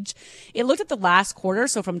LePage, it looked at the last quarter,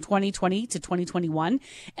 so from 2020 to 2021.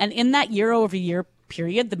 And in that year-over-year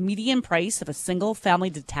period, the median price of a single-family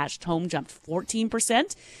detached home jumped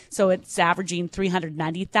 14%. So it's averaging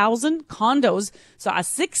 $390,000. Condos saw a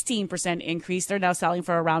 16% increase. They're now selling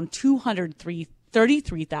for around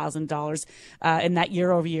 $233,000 in that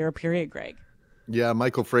year-over-year period, Greg. Yeah,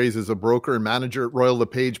 Michael Fraze is a broker and manager at Royal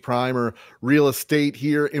LePage Primer Real Estate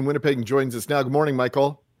here in Winnipeg and joins us now. Good morning,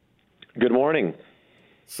 Michael. Good morning.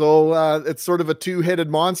 So it's sort of a two-headed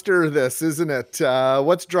monster, this, isn't it?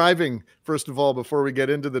 What's driving, first of all, before we get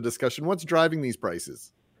into the discussion, what's driving these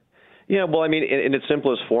prices? Yeah, well, I mean, in its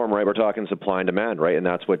simplest form, right, we're talking supply and demand, right, and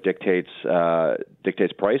that's what dictates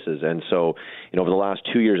prices. And so, over the last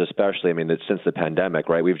 2 years especially, I mean, since the pandemic,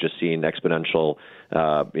 right, we've just seen exponential,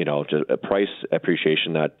 just a price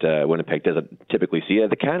appreciation that Winnipeg doesn't typically see,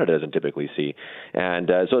 that Canada doesn't typically see. And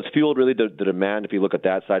so it's fueled really the demand. If you look at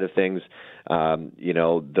that side of things,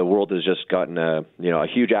 the world has just gotten a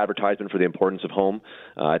huge advertisement for the importance of home.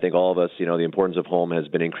 I think all of us, the importance of home has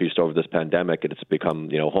been increased over this pandemic, and it's become,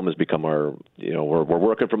 home has become our, we're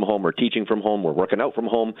working from home, we're teaching from home, we're working out from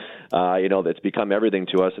home. It's become everything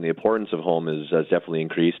to us, and the importance of home has definitely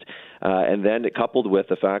increased. And then coupled with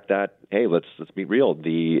the fact that, hey, let's be real,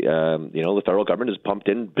 the federal government has pumped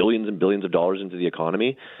in billions and billions of dollars into the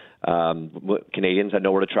economy. Canadians had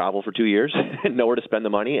nowhere to travel for 2 years, nowhere to spend the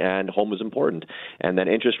money, and home was important. And then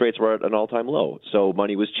interest rates were at an all-time low. So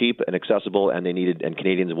money was cheap and accessible, and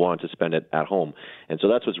Canadians wanted to spend it at home. And so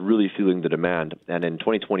that's what's really fueling the demand. And in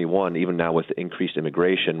 2021, even now with increased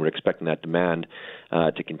immigration, we're expecting that demand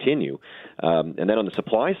to continue. And then on the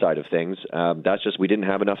supply side of things, that's just we didn't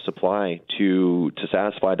have enough supply to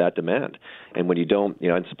satisfy that demand. And when you don't,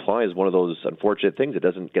 and supply is one of those unfortunate things that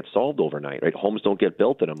doesn't get solved overnight, right? Homes don't get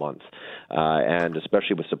built in a month. And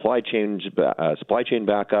especially with supply chain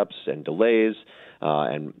backups and delays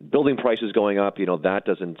and building prices going up, that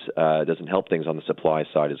doesn't help things on the supply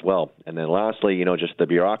side as well. And then lastly, just the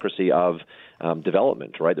bureaucracy of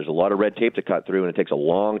development, right? There's a lot of red tape to cut through, and it takes a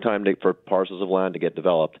long time for parcels of land to get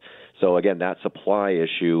developed. So again, that supply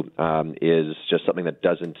issue is just something that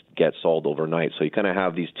doesn't get solved overnight. So you kind of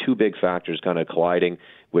have these two big factors kind of colliding,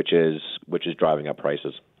 which is driving up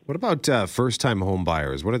prices. What about first-time home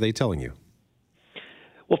buyers? What are they telling you?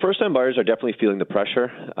 Well, first-time buyers are definitely feeling the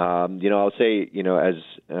pressure. I'll say,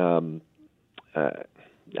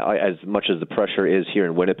 as much as the pressure is here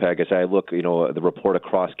in Winnipeg, as I look, the report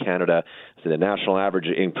across Canada, so the national average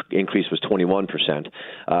increase was 21%.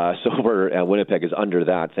 So Winnipeg is under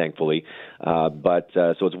that, thankfully.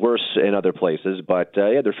 So it's worse in other places. But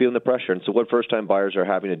they're feeling the pressure. And so what first-time buyers are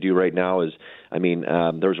having to do right now is, there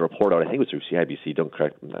was a report out, I think it was through CIBC, don't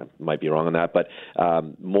correct, I might be wrong on that, but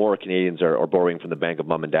more Canadians are borrowing from the bank of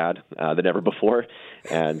mom and dad than ever before.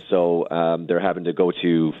 And so they're having to go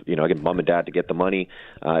to, again, mom and dad to get the money.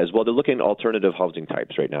 As well, they're looking at alternative housing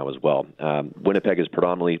types right now as well. Winnipeg is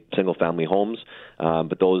predominantly single-family homes,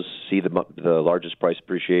 but those see the largest price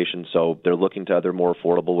appreciation. So they're looking to other more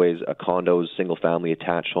affordable ways: condos, single-family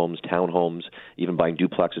attached homes, townhomes, even buying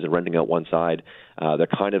duplexes and renting out one side. They're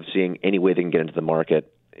kind of seeing any way they can get into the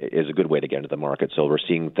market is a good way to get into the market. So we're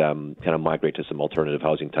seeing them kind of migrate to some alternative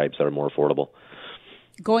housing types that are more affordable.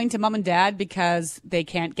 Going to mom and dad because they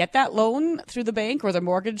can't get that loan through the bank or their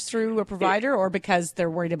mortgage through a provider, or because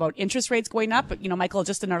they're worried about interest rates going up. But, Michael,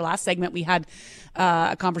 just in our last segment, we had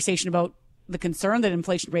a conversation about the concern that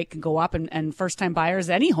inflation rate can go up and first-time buyers,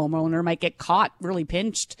 any homeowner, might get caught really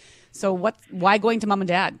pinched. So why going to mom and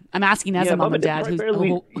dad? I'm asking as a mom and dad.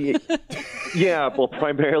 Primarily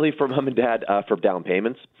for mom and dad for down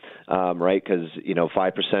payments. Right? Because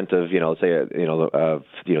 5% of let's say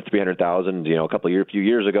 300,000 a few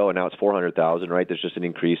years ago, and now it's 400,000. Right? There's just an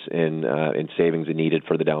increase in savings needed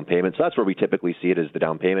for the down payment. So that's where we typically see it, as the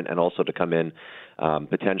down payment, and also to come in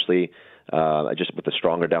potentially just with the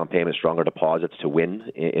stronger down payment, stronger deposits to win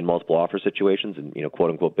in multiple offer situations and quote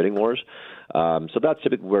unquote bidding wars. So that's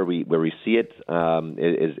typically where we see it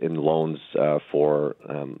is in loans for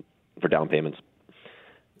down payments.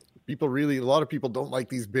 A lot of people don't like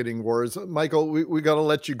these bidding wars. Michael, we got to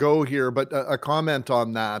let you go here, but a comment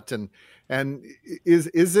on that, and is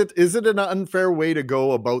it an unfair way to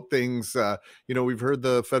go about things? We've heard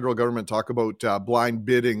the federal government talk about blind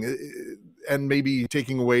bidding and maybe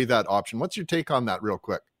taking away that option. What's your take on that, real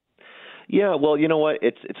quick? Yeah, well, you know what?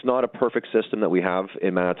 It's not a perfect system that we have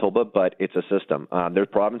in Manitoba, but it's a system. There's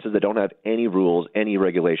provinces that don't have any rules, any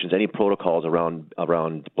regulations, any protocols around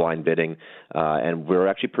blind bidding, and we're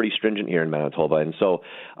actually pretty stringent here in Manitoba. And so,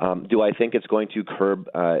 do I think it's going to curb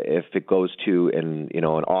if it goes to an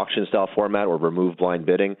auction style format or remove blind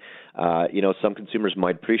bidding? Some consumers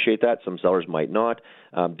might appreciate that, some sellers might not.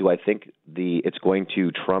 Do I think it's going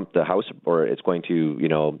to trump the house, or it's going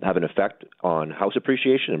to have an effect on house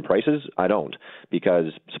appreciation and prices? I don't,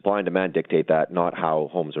 because supply and demand dictate that, not how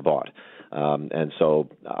homes are bought. And so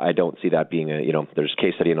I don't see that being there's a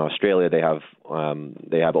case study in Australia. They have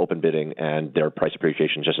open bidding, and their price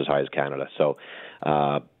appreciation is just as high as Canada. So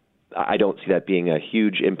I don't see that being a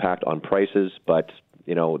huge impact on prices, but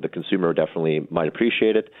the consumer definitely might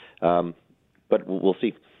appreciate it, but we'll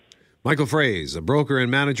see. Michael Fraze, a broker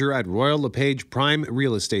and manager at Royal LePage Prime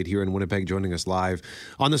Real Estate here in Winnipeg, joining us live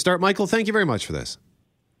on The Start. Michael, thank you very much for this.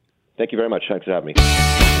 Thank you very much. Thanks for having me.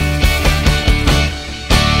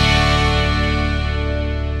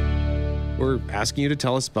 We're asking you to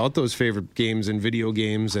tell us about those favorite games and video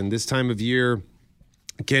games, and this time of year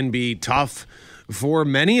can be tough for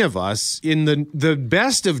many of us in the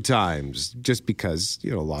best of times, just because,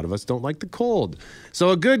 a lot of us don't like the cold. So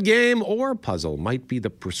a good game or puzzle might be the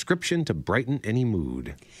prescription to brighten any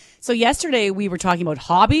mood. So yesterday we were talking about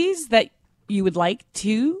hobbies that you would like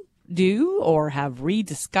to do or have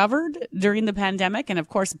rediscovered during the pandemic. And of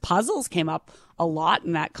course, puzzles came up a lot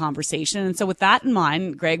in that conversation. And so with that in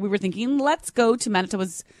mind, Greg, we were thinking, let's go to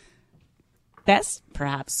Manitoba's best,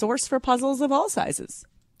 perhaps, source for puzzles of all sizes.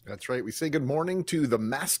 That's right. We say good morning to the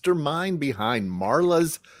mastermind behind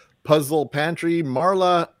Marla's Puzzle Pantry,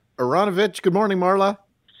 Marla Aronovich. Good morning, Marla.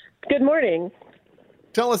 Good morning.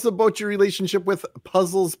 Tell us about your relationship with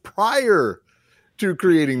puzzles prior to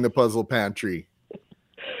creating the Puzzle Pantry.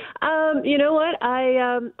 You know what?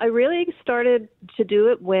 I really started to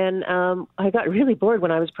do it when I got really bored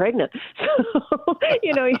when I was pregnant. So,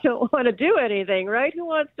 you don't want to do anything, right? Who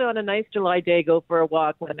wants to, on a nice July day, go for a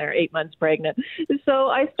walk when they're 8 months pregnant? So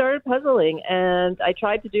I started puzzling, and I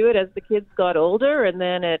tried to do it as the kids got older, and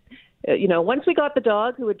then once we got the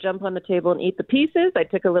dog who would jump on the table and eat the pieces, I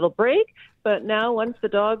took a little break. But now once the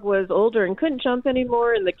dog was older and couldn't jump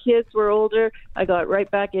anymore and the kids were older, I got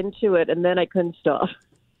right back into it, and then I couldn't stop.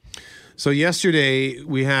 So yesterday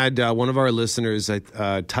we had one of our listeners,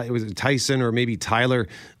 was it Tyson or maybe Tyler,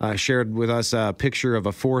 shared with us a picture of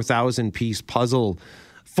a 4,000-piece puzzle.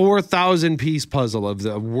 4,000-piece puzzle of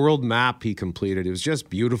the world map he completed. It was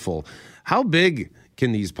just beautiful. How big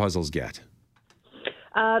can these puzzles get?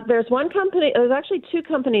 There's one company. There's actually two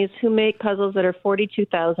companies who make puzzles that are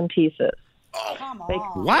 42,000 pieces. Come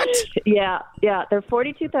on. What? Yeah. They're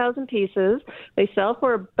 42,000 pieces. They sell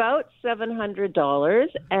for about $700,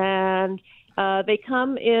 and they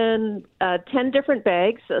come in 10 different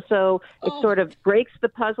bags. So it sort of breaks the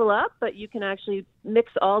puzzle up, but you can actually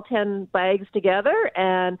mix all 10 bags together,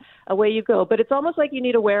 and away you go. But it's almost like you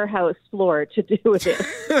need a warehouse floor to do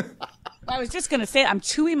it. I was just going to say, I'm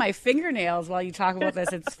chewing my fingernails while you talk about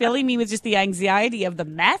this. It's filling me with just the anxiety of the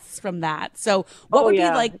mess from that. So what would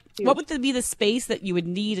be the space that you would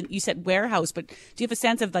need? And you said warehouse, but do you have a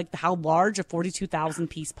sense of like how large a 42,000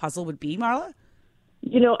 piece puzzle would be, Marla?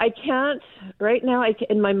 I can't right now.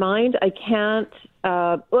 In my mind, I can't.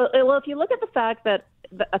 Well, if you look at the fact that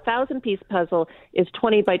a 1,000-piece puzzle is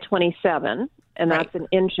 20 by 27, and that's in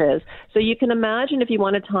inches. So you can imagine if you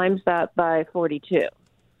want to times that by 42.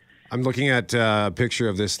 I'm looking at a picture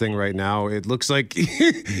of this thing right now. It looks like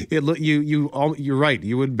you're right.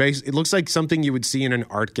 It looks like something you would see in an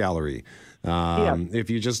art gallery. If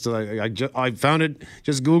you just, I found it.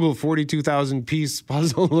 Just Google 42,000 piece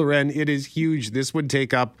puzzle, Loren. It is huge. This would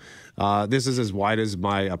take up. This is as wide as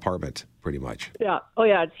my apartment, pretty much. Yeah. Oh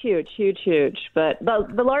yeah, it's huge. But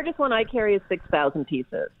the largest one I carry is 6,000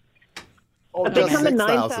 pieces. Oh, but they come in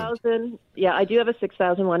 9,000. Yeah, I do have a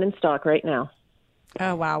 6,000 one in stock right now.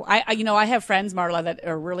 Oh, wow. I have friends, Marla, that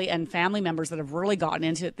are really, and family members that have really gotten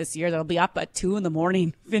into it this year. They'll be up at 2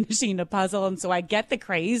 a.m. finishing a puzzle. And so I get the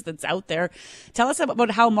craze that's out there. Tell us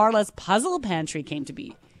about how Marla's Puzzle Pantry came to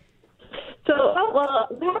be. So, what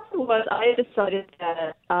happened was I decided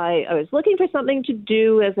that I was looking for something to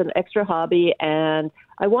do as an extra hobby, and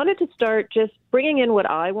I wanted to start just bringing in what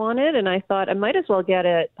I wanted, and I thought I might as well get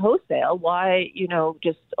it wholesale. Why,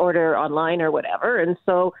 just order online or whatever. And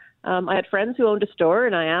so I had friends who owned a store,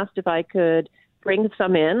 and I asked if I could bring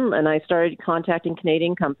some in, and I started contacting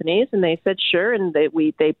Canadian companies, and they said sure, and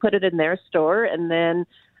they put it in their store. And then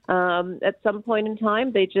at some point in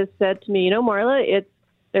time, they just said to me, Marla,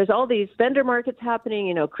 there's all these vendor markets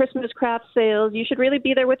happening, Christmas craft sales. You should really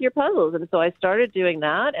be there with your puzzles. And so I started doing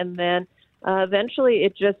that, and then eventually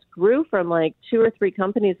it just grew from like 2 or 3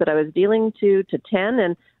 companies that I was dealing to 10,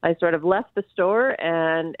 and I sort of left the store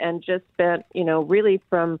and just spent, really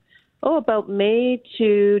from about May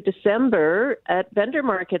to December at vendor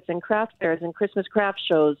markets and craft fairs and Christmas craft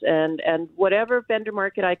shows and whatever vendor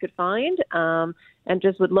market I could find, and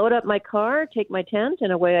just would load up my car, take my tent,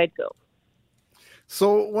 and away I'd go.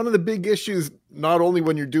 So one of the big issues, not only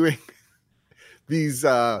when you're doing these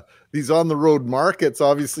on the road markets,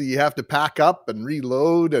 obviously you have to pack up and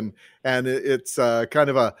reload, and it's kind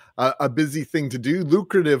of a busy thing to do,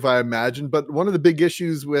 lucrative, I imagine. But one of the big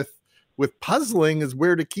issues with puzzling is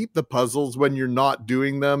where to keep the puzzles when you're not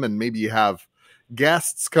doing them, and maybe you have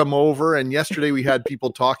guests come over. And yesterday we had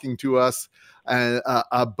people talking to us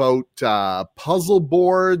about puzzle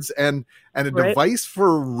boards and a device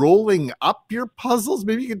for rolling up your puzzles.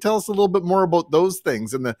 Maybe you can tell us a little bit more about those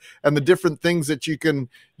things and the different things that you can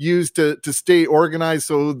use to stay organized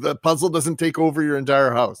so the puzzle doesn't take over your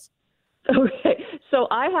entire house. Okay. So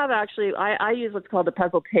I have I use what's called a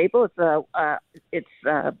puzzle table.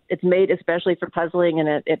 It's made especially for puzzling,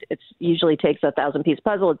 and it usually takes a 1,000-piece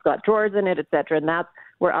puzzle. It's got drawers in it, etc. And that's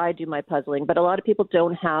where I do my puzzling. But a lot of people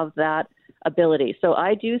don't have that ability. So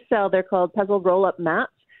I do sell. They're called puzzle roll-up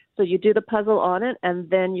mats. So you do the puzzle on it, and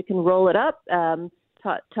then you can roll it up,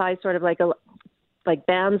 tie sort of like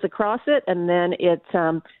bands across it, and then it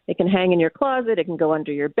can hang in your closet. It can go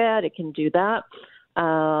under your bed. It can do that.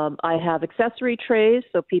 I have accessory trays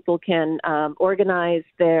so people can organize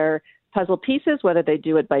their puzzle pieces, whether they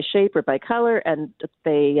do it by shape or by color, and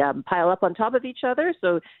they pile up on top of each other,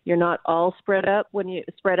 so you're not all spread out when you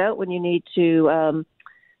need to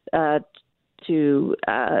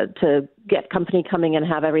get company coming and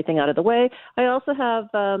have everything out of the way. I also have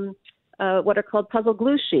what are called puzzle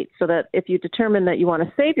glue sheets, so that if you determine that you want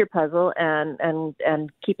to save your puzzle and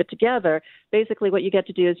keep it together, basically what you get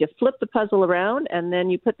to do is you flip the puzzle around, and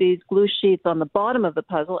then you put these glue sheets on the bottom of the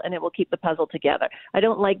puzzle, and it will keep the puzzle together. I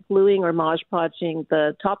don't like gluing or Mod Podging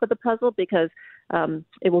the top of the puzzle because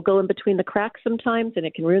it will go in between the cracks sometimes, and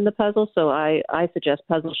it can ruin the puzzle, so I suggest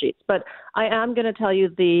puzzle sheets. But I am going to tell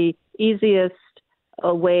you the easiest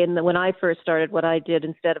way, and when I first started, what I did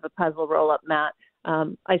instead of a puzzle roll-up mat.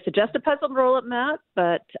 I suggest a puzzle roll-up mat,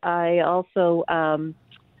 but I also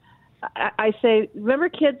I say, remember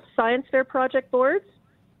kids' science fair project boards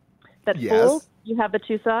that fold? You have the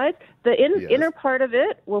 2 sides. The inner part of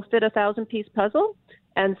it will fit a 1,000-piece puzzle.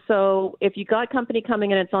 And so if you got company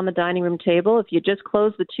coming and it's on the dining room table, if you just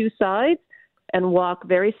close the 2 sides and walk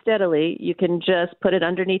very steadily, you can just put it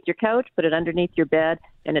underneath your couch, put it underneath your bed,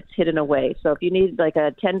 and it's hidden away. So if you need like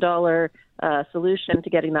a $10 solution to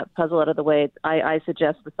getting that puzzle out of the way, I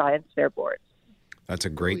suggest the science fair boards. That's a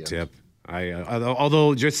great tip.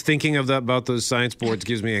 Although just thinking about those science boards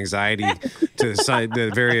gives me anxiety to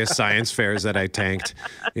the various science fairs that I tanked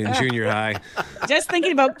in junior high. Just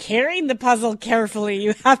thinking about carrying the puzzle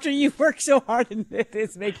carefully after you work so hard in it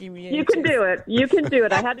is making me anxious. You can do it. You can do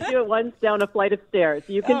it. I had to do it once down a flight of stairs.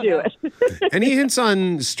 You can do it. Any hints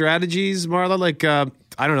on strategies, Marla? Like,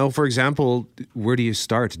 I don't know, for example, where do you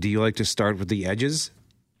start? Do you like to start with the edges?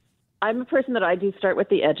 I'm a person that I do start with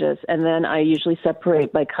the edges, and then I usually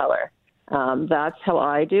separate by color. That's how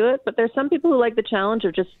I do it. But there's some people who like the challenge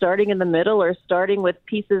of just starting in the middle or starting with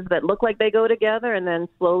pieces that look like they go together and then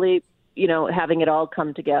slowly, having it all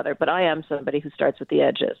come together. But I am somebody who starts with the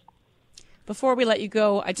edges. Before we let you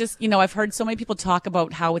go, I just, I've heard so many people talk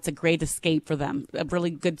about how it's a great escape for them, a really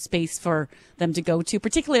good space for them to go to,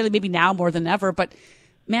 particularly maybe now more than ever. But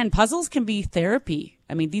man, puzzles can be therapy.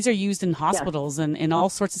 I mean, these are used in hospitals and in all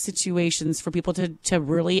sorts of situations for people to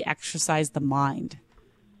really exercise the mind.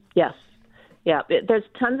 Yes. Yeah, there's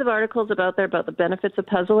tons of articles about the benefits of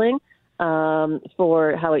puzzling,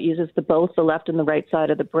 for how it uses both the left and the right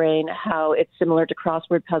side of the brain, how it's similar to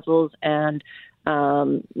crossword puzzles, and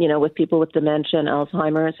with people with dementia and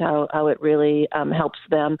Alzheimer's, how it really helps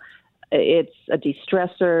them. It's a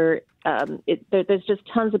de-stressor. There's just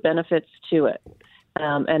tons of benefits to it,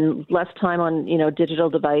 and less time on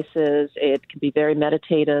digital devices. It can be very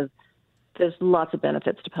meditative. There's lots of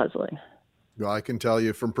benefits to puzzling. Well, I can tell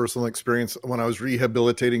you from personal experience, when I was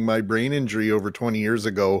rehabilitating my brain injury over 20 years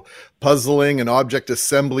ago, puzzling and object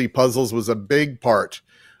assembly puzzles was a big part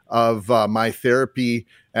of my therapy.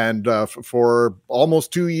 And for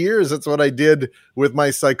almost 2 years, that's what I did with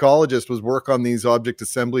my psychologist, was work on these object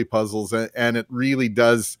assembly puzzles. And it really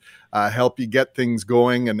does help you get things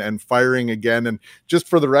going and firing again. And just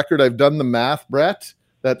for the record, I've done the math, Brett,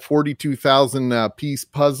 that 42,000 piece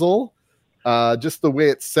puzzle. Just the way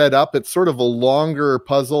it's set up, it's sort of a longer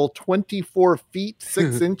puzzle, 24 feet,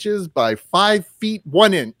 6 inches by 5 feet,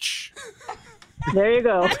 1 inch. There you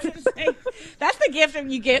go. That's the gift that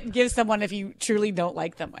you give someone if you truly don't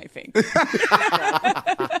like them, I think.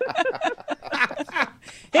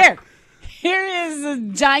 Here is a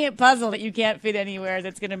giant puzzle that you can't fit anywhere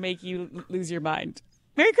that's going to make you lose your mind.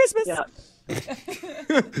 Merry Christmas. Yeah.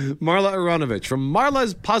 Marla Aronovich from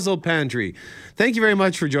Marla's Puzzle Pantry. Thank you very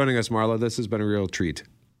much for joining us, Marla. This has been a real treat.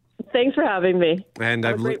 Thanks for having me. And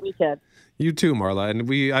Have a great weekend. You too, Marla.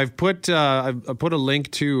 And I've put a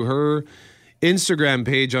link to her Instagram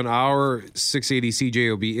page on our 680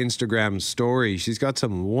 CJOB Instagram story. She's got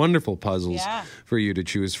some wonderful puzzles for you to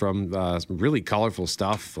choose from. Some really colorful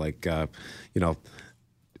stuff, like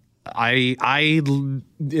I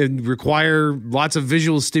require lots of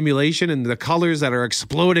visual stimulation, and the colors that are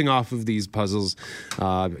exploding off of these puzzles,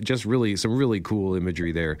 just really some really cool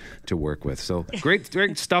imagery there to work with. So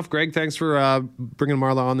great stuff, Greg. Thanks for bringing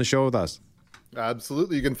Marla on the show with us.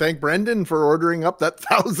 Absolutely. You can thank Brendan for ordering up that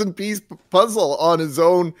 1,000-piece puzzle on his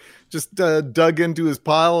own. Just dug into his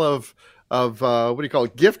pile of what do you call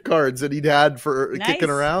it, gift cards that he'd had for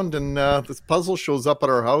kicking around, and this puzzle shows up at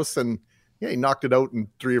our house, and yeah, he knocked it out in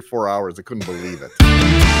 3 or 4 hours. I couldn't believe it.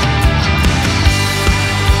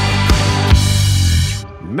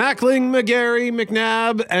 Mackling, McGarry,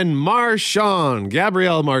 McNabb, and Marchand.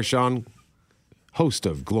 Gabrielle Marchand, host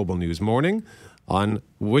of Global News Morning on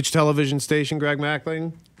which television station, Greg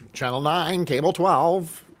Mackling? Channel 9, Cable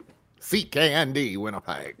 12, CKND,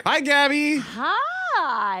 Winnipeg. Hi, Gabby.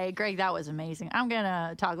 Hi, Greg. That was amazing. I'm going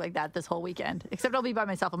to talk like that this whole weekend, except I'll be by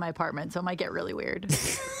myself in my apartment, so it might get really weird.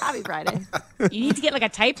 Happy Friday. You need to get like a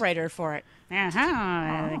typewriter for it.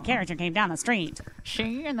 The character came down the street.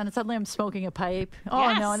 And then suddenly I'm smoking a pipe.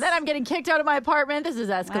 Oh, no. And then I'm getting kicked out of my apartment. This is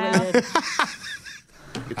escalated.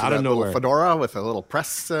 Out of nowhere. Fedora with a little press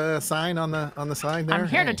sign on the side there. I'm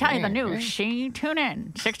here to tell you the news. Tune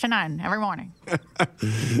in 6 to 9 every morning.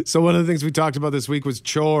 So one of the things we talked about this week was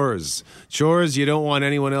chores. Chores you don't want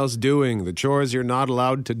anyone else doing. The chores you're not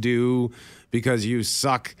allowed to do because you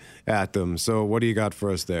suck at them. So what do you got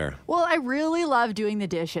for us there? Well, I really love doing the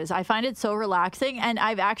dishes. I find it so relaxing, and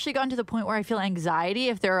I've actually gotten to the point where I feel anxiety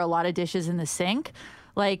if there are a lot of dishes in the sink.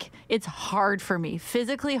 Like, it's hard for me,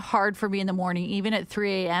 physically hard for me in the morning, even at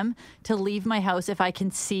 3 a.m., to leave my house if I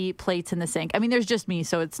can see plates in the sink. I mean, there's just me,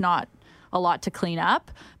 so it's not a lot to clean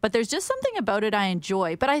up, but there's just something about it I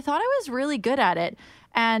enjoy. But I thought I was really good at it,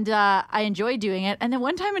 and I enjoy doing it. And then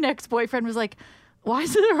one time an ex-boyfriend was like, why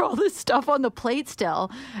is there all this stuff on the plate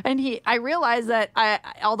still? And I realized that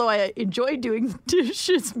although I enjoy doing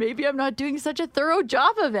dishes, maybe I'm not doing such a thorough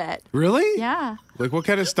job of it. Really? Yeah. Like what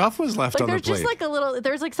kind of stuff was left on the plate? There's just like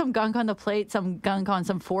there's like some gunk on the plate, some gunk on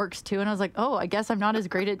some forks too. And I was like, oh, I guess I'm not as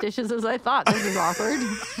great at dishes as I thought. This is awkward.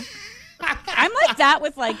 I'm like that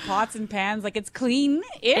with like pots and pans. Like it's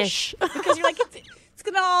clean-ish because you're like, it's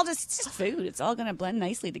going to all it's just food. It's all going to blend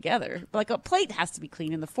nicely together. But like a plate has to be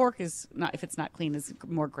clean and the fork is not, if it's not clean, is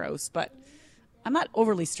more gross. But I'm not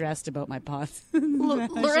overly stressed about my pots.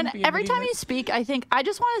 Lauren, every time you speak, I think I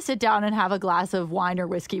just want to sit down and have a glass of wine or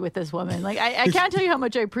whiskey with this woman. Like I can't tell you how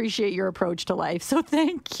much I appreciate your approach to life. So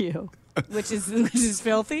thank you. Which is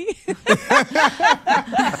filthy.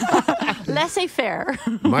 Laissez-faire.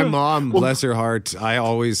 My mom, bless her heart, I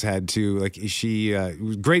always had to, like, she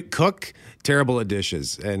great cook, terrible at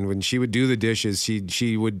dishes. And when she would do the dishes,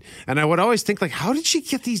 she would, and I would always think, like, how did she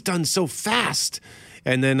get these done so fast?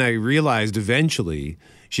 And then I realized eventually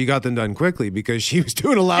she got them done quickly because she was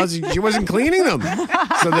doing a lousy, she wasn't cleaning them.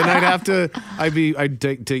 So then I'd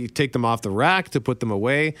take them off the rack to put them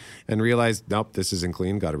away and realize, nope, this isn't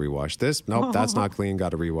clean, got to rewash this. Nope, that's not clean,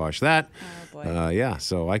 got to rewash that. Oh, boy. Yeah,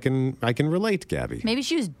 so I can relate, Gabby. Maybe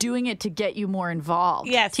she was doing it to get you more involved.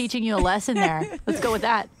 Yes. Teaching you a lesson there. Let's go with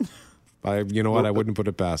that. You know what? I wouldn't put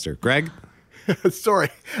it past her. Greg? Sorry,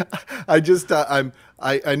 I just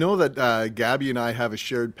I know that Gabby and I have a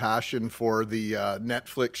shared passion for the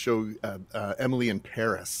Netflix show Emily in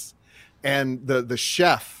Paris, and the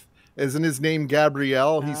chef, isn't his name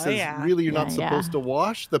Gabrielle? He says, really, you're not supposed to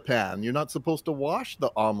wash the pan. You're not supposed to wash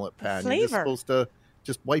the omelet pan. You're just supposed to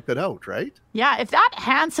just wipe it out, right? Yeah, if that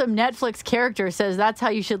handsome Netflix character says that's how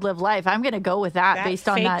you should live life, I'm going to go with that based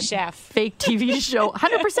on that fake TV show.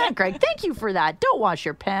 100%, Greg. Thank you for that. Don't wash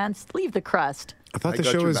your pants. Leave the crust. I thought the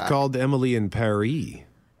show was called Emily in Paris.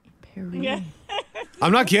 Yeah.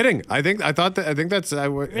 I'm not kidding. I think that's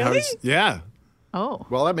really? Yeah. Oh.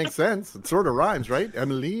 Well, that makes sense. It sort of rhymes, right?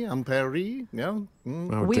 Emily in Paris. Yeah.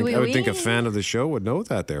 I would think a fan of the show would know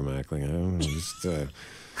that there, Mackling.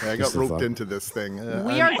 I got roped into this thing.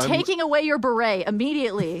 We are taking away your beret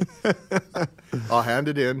immediately. I'll hand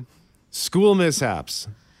it in. School mishaps.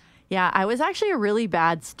 Yeah, I was actually a really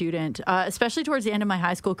bad student, especially towards the end of my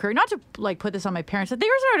high school career. Not to like put this on my parents, but they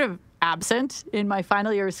were sort of absent in my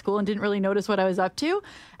final year of school and didn't really notice what I was up to.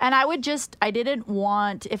 And I didn't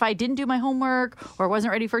want, if I didn't do my homework or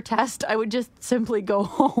wasn't ready for a test, I would just simply go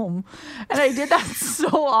home. And I did that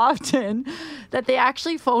so often that they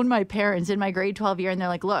actually phoned my parents in my grade 12 year and they're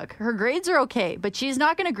like, look, her grades are okay, but she's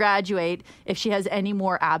not going to graduate if she has any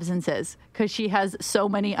more absences because she has so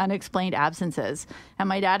many unexplained absences. And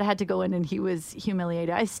my dad had to go in and he was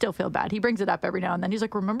humiliated. I still feel bad. He brings it up every now and then. He's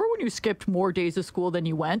like, remember when you skipped more days of school than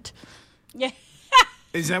you went? Yeah.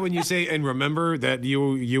 Is that when you say, and remember that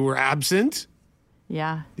you were absent?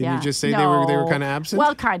 Yeah. Didn't you just say they were kind of absent?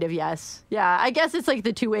 Well, kind of, yes. Yeah, I guess it's like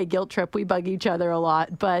the two-way guilt trip. We bug each other a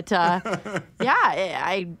lot. But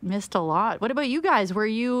I missed a lot. What about you guys? Were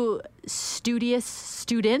you studious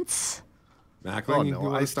students? Mackling,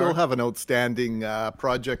 no, I still have an outstanding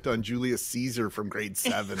project on Julius Caesar from grade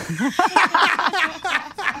 7. I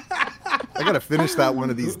got to finish that one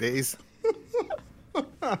of these days.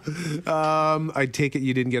 I take it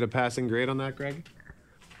you didn't get a passing grade on that, Greg?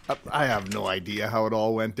 I have no idea how it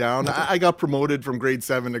all went down. I got promoted from grade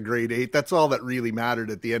 7 to grade 8. That's all that really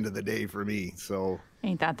mattered at the end of the day for me. So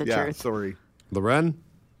ain't that the truth? Sorry. Loren?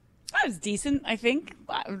 I was decent, I think.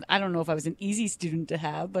 I don't know if I was an easy student to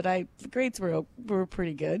have, but the grades were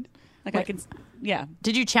pretty good. Like yeah.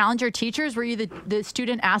 Did you challenge your teachers? Were you the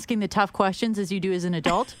student asking the tough questions as you do as an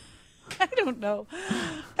adult? I don't know.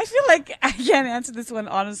 I feel like I can't answer this one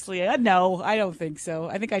honestly. No, I don't think so.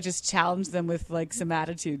 I think I just challenged them with like some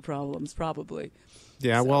attitude problems, probably.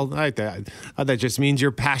 Yeah, so. Well, that just means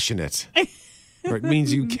you're passionate. Or it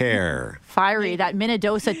means you care. Fiery, that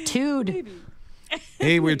Minnedosa-tude.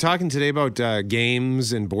 Hey, we were talking today about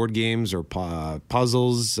games and board games or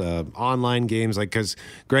puzzles, online games, like because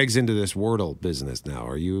Greg's into this WORDLE business now.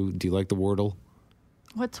 Do you like the WORDLE?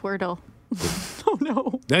 What's WORDLE? Oh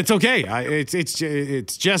no, that's okay.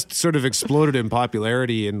 It's just sort of exploded in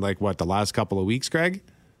popularity in like the last couple of weeks, Greg?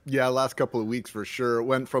 Yeah, last couple of weeks for sure. It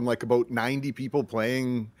went from like about 90 people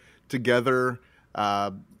playing together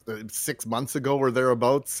 6 months ago or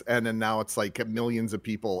thereabouts, and then now it's like millions of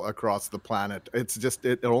people across the planet. It's just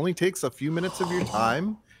it only takes a few minutes of your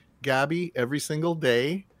time, Gabby, every single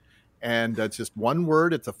day, And it's just one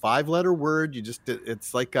word. It's a 5-letter word.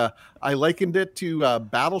 It's like I likened it to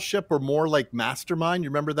Battleship, or more like Mastermind. You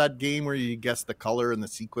remember that game where you guess the color and the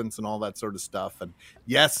sequence and all that sort of stuff? And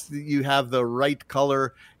yes, you have the right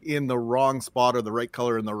color in the wrong spot or the right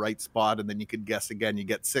color in the right spot. And then you could guess again. You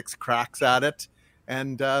get 6 cracks at it.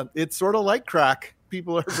 And it's sort of like crack.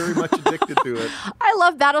 People are very much addicted to it. I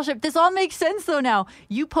love Battleship. This all makes sense, though, now.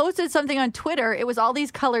 You posted something on Twitter. It was all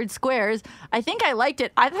these colored squares. I think I liked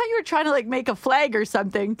it. I thought you were trying to, make a flag or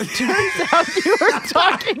something. Turns out you were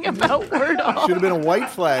talking about Wordle. Should have been a white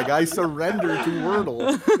flag. I surrender to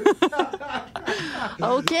Wordle.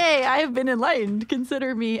 Okay, I have been enlightened.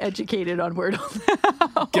 Consider me educated on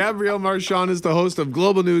Wordle. Gabrielle Marchand is the host of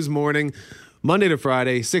Global News Morning, Monday to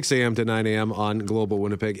Friday, 6 a.m. to 9 a.m. on Global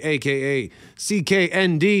Winnipeg, a.k.a.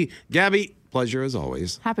 CKND. Gabby, pleasure as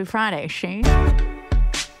always. Happy Friday, Shane.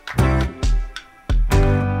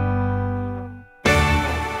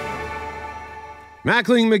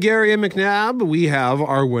 Mackling, McGarry, and McNabb, we have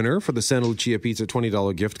our winner for the Santa Lucia Pizza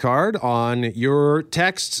 $20 gift card on your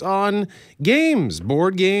texts on games,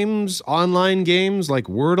 board games, online games like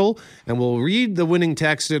Wordle, and we'll read the winning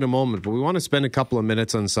text in a moment, but we want to spend a couple of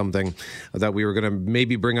minutes on something that we were going to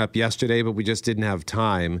maybe bring up yesterday, but we just didn't have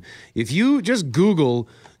time. If you just Google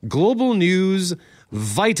Global News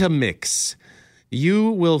Vitamix,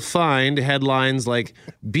 you will find headlines like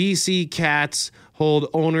BC Cats hold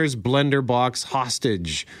owner's blender box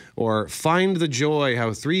hostage, or find the joy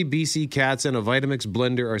how 3 BC cats and a Vitamix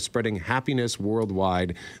blender are spreading happiness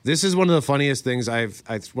worldwide. This is one of the funniest things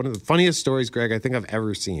one of the funniest stories, Greg, I think I've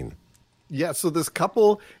ever seen. Yeah, so this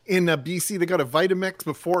couple in BC, they got a Vitamix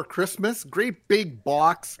before Christmas. Great big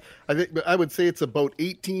box. I would say it's about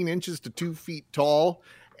 18 inches to 2 feet tall.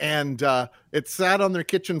 And it sat on their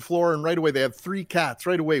kitchen floor, and right away they have 3 cats.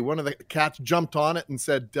 Right away, one of the cats jumped on it and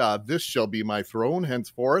said, "This shall be my throne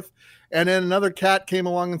henceforth." And then another cat came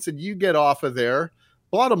along and said, "You get off of there."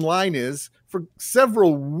 Bottom line is, for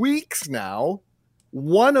several weeks now,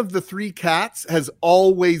 one of the 3 cats has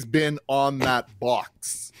always been on that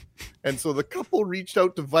box. And so the couple reached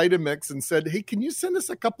out to Vitamix and said, "Hey, can you send us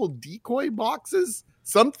a couple decoy boxes?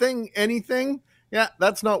 Something, anything?" Yeah,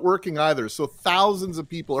 that's not working either. So thousands of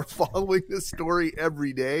people are following this story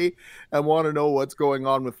every day and want to know what's going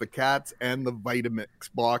on with the cats and the Vitamix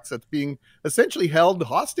box that's being essentially held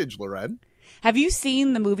hostage, Loren. Have you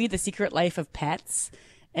seen the movie The Secret Life of Pets?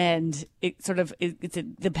 And it's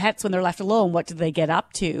the pets, when they're left alone, what do they get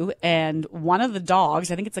up to? And one of the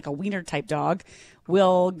dogs, I think it's like a wiener type dog,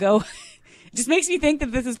 will go... It just makes me think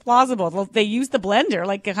that this is plausible. They use the blender,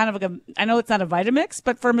 I know it's not a Vitamix,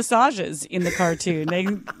 but for massages in the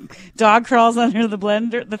cartoon. Dog crawls under the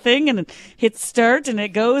blender, the thing, and it hits start, and it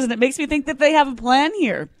goes, and it makes me think that they have a plan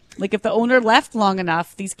here. Like, if the owner left long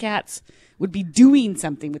enough, these cats would be doing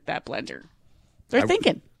something with that blender. They're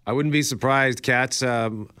thinking. I wouldn't be surprised. Cats.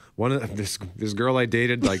 This girl I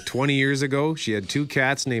dated 20 years ago. She had 2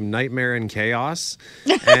 cats named Nightmare and Chaos,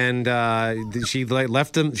 and she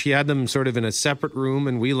left them. She had them sort of in a separate room,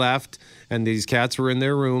 and we left. And these cats were in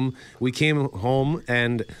their room. We came home,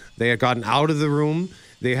 and they had gotten out of the room.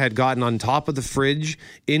 They had gotten on top of the fridge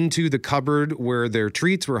into the cupboard where their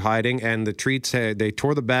treats were hiding, and the treats they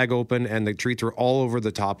tore the bag open, and the treats were all over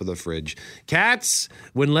the top of the fridge. Cats,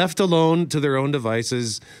 when left alone to their own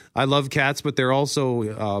devices, I love cats, but they're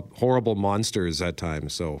also horrible monsters at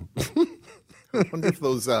times. So. I wonder if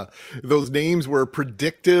those names were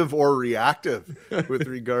predictive or reactive with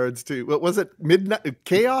regards to, what was it? Midnight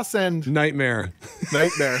Chaos and Nightmare.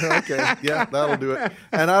 Nightmare. Okay, yeah, that'll do it.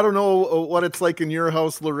 And I don't know what it's like in your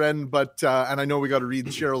house, Loren, but and I know we got to read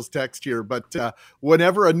Cheryl's text here, but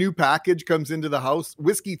whenever a new package comes into the house,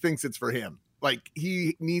 Whiskey thinks it's for him. Like,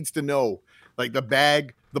 he needs to know, like, the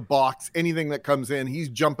bag, the box, anything that comes in, he's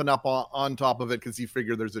jumping up on top of it because he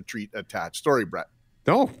figured there's a treat attached. Sorry, Brett.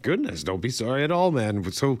 Oh, goodness. Don't be sorry at all,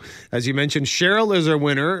 man. So, as you mentioned, Cheryl is our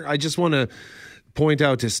winner. I just want to point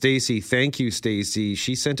out to Stacy, thank you, Stacy.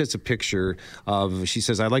 She sent us a picture she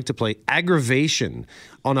says, "I'd like to play Aggravation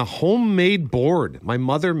on a homemade board my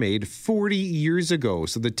mother made 40 years ago."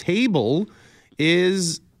 So the table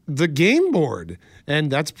is the game board. And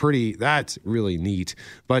that's really neat.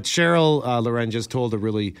 But Cheryl, Loren just told a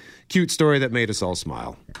really cute story that made us all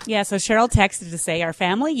smile. Yeah, so Cheryl texted to say, "Our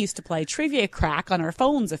family used to play Trivia Crack on our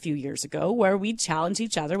phones a few years ago, where we'd challenge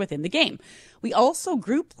each other within the game. We also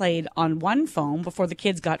group played on one phone before the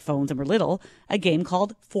kids got phones and were little, a game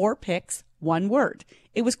called 4 Picks, 1 Word.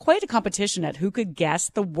 It was quite a competition at who could guess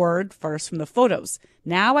the word first from the photos.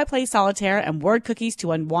 Now I play solitaire and word cookies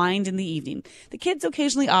to unwind in the evening. The kids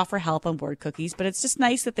occasionally offer help on word cookies, but it's just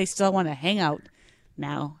nice that they still want to hang out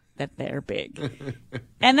now that they're big.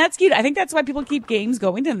 And that's cute. I think that's why people keep games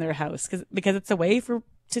going in their house because it's a way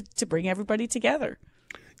to bring everybody together.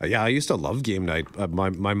 Yeah, I used to love game night.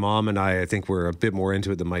 My mom and I think, were a bit more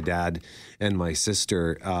into it than my dad and my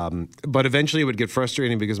sister. But eventually it would get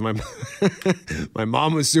frustrating because my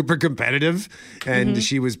mom was super competitive, and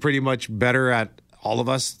she was pretty much better at all of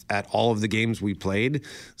us at all of the games we played.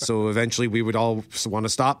 So eventually we would all want to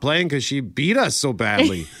stop playing because she beat us so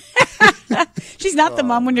badly. She's not the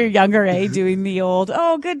mom when you're younger, doing the old,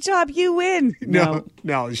 oh, good job, you win. No,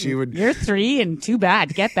 she would. You're 3 and too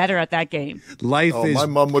bad. Get better at that game. Life is. My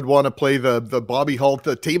mom would want to play the Bobby Holt,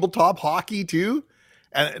 the tabletop hockey too.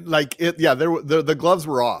 And the gloves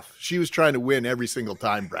were off. She was trying to win every single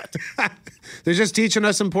time, Brett. They're just teaching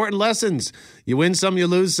us important lessons. You win some, you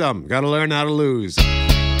lose some. Got to learn how to lose.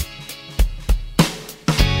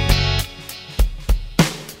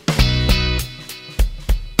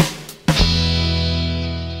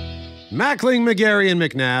 Mackling, McGarry, and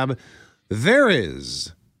McNabb, there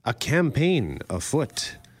is a campaign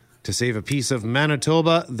afoot to save a piece of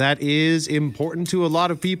Manitoba that is important to a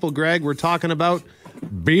lot of people. Greg, we're talking about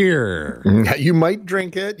beer. You might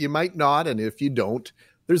drink it, you might not, and if you don't,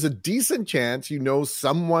 there's a decent chance you know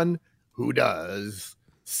someone who does.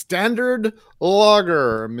 Standard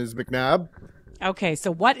Lager, Ms. McNabb. Okay,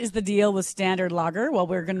 so what is the deal with Standard Lager? Well,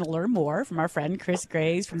 we're going to learn more from our friend Chris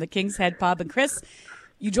Graves from the King's Head Pub. And Chris,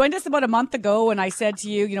 you joined us about a month ago, and I said to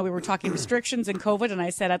you, we were talking restrictions and COVID, and I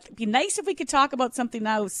said it'd be nice if we could talk about something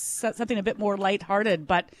now, something a bit more lighthearted.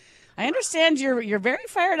 But I understand you're very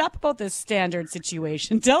fired up about this Standard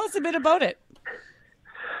situation. Tell us a bit about it.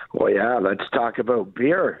 Well, yeah, let's talk about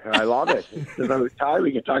beer. I love it. It's about time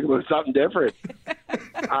we can talk about something different.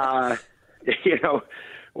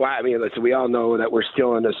 Listen, we all know that we're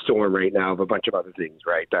still in a storm right now of a bunch of other things,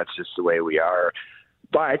 right? That's just the way we are.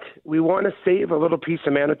 But we want to save a little piece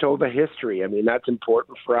of Manitoba history. I mean, that's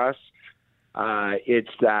important for us.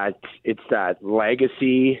 It's that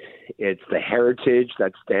legacy. It's the heritage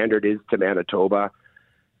that Standard is to Manitoba.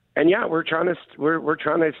 And yeah, we're trying to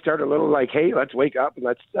start a little like, hey, let's wake up and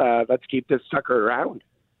let's keep this sucker around.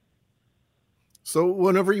 So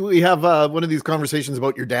whenever we have one of these conversations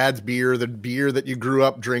about your dad's beer, the beer that you grew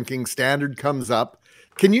up drinking, Standard comes up.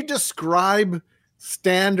 Can you describe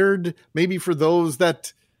Standard, maybe for those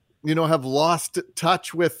that have lost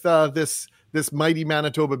touch with this mighty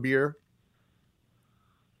Manitoba beer?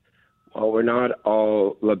 Well, we're not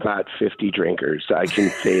all Labatt 50 drinkers. I can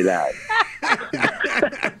say that.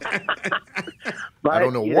 But, I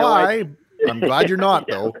don't know why. I'm glad you're not,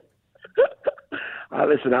 though.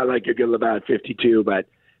 Listen, I like a good Labatt 52, but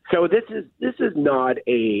so this is not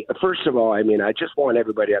a. First of all, I mean, I just want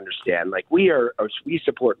everybody to understand. Like we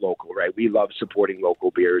support local, right? We love supporting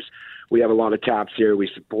local beers. We have a lot of taps here. We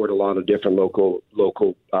support a lot of different local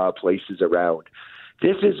places around.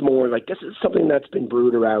 This is more like this is something that's been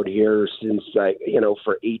brewed around here since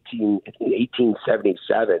for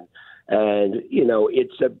 1877, and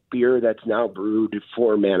it's a beer that's now brewed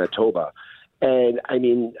for Manitoba. And I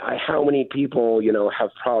mean, how many people have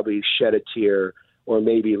probably shed a tear or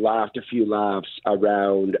maybe laughed a few laughs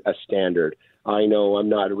around a Standard? I know I'm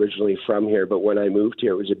not originally from here, but when I moved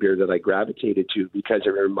here, it was a beer that I gravitated to because it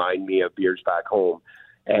reminded me of beers back home.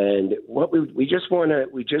 And what we just want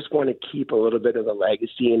to keep a little bit of the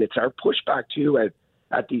legacy, and it's our pushback too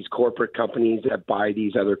at these corporate companies that buy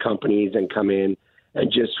these other companies and come in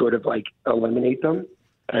and just sort of like eliminate them.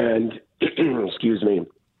 And excuse me.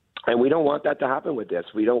 And we don't want that to happen with this.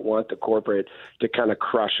 We don't want the corporate to kind of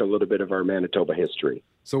crush a little bit of our Manitoba history.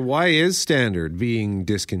 So why is Standard being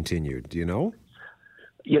discontinued? Do you know?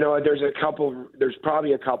 There's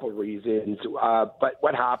probably a couple reasons. But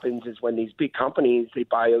what happens is when these big companies, they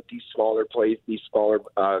buy out these smaller companies,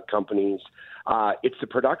 it's the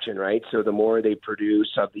production, right? So the more they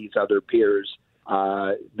produce of these other beers,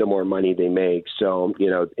 the more money they make. So,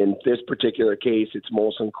 in this particular case, it's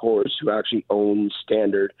Molson Coors who actually owns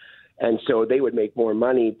Standard. And so they would make more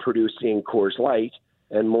money producing Coors Light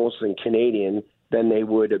and Molson Canadian than they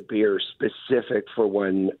would a beer specific for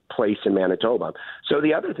one place in Manitoba. So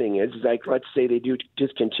the other thing is like, let's say they do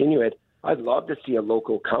discontinue it. I'd love to see a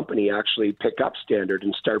local company actually pick up Standard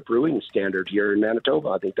and start brewing Standard here in Manitoba.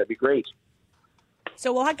 I think that'd be great.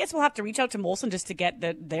 So I guess we'll have to reach out to Molson just to get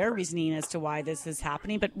their reasoning as to why this is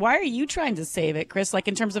happening. But why are you trying to save it, Chris? Like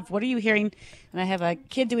in terms of what are you hearing? And I have a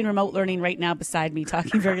kid doing remote learning right now beside me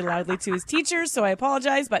talking very loudly to his teachers, so I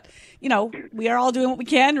apologize. But, we are all doing what we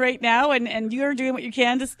can right now, and you're doing what you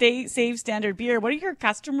can to save Standard beer. What are your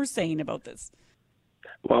customers saying about this?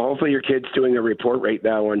 Well, hopefully your kid's doing a report right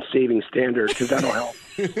now on saving Standard because that'll help.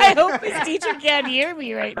 I hope his teacher can't hear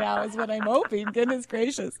me right now is what I'm hoping. Goodness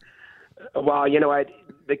gracious. Well, you know what?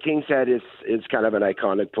 The King's Head is kind of an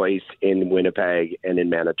iconic place in Winnipeg and in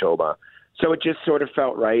Manitoba. So it just sort of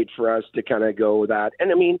felt right for us to kind of go that.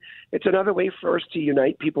 And I mean, it's another way for us to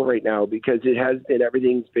unite people right now because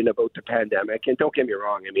everything's been about the pandemic. And don't get me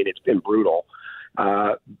wrong, I mean, it's been brutal.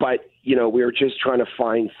 But, you know, we were just trying to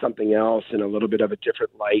find something else in a little bit of a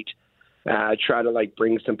different light. Try to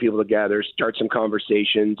bring some people together, start some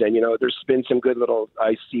conversations. And, you know, there's been some good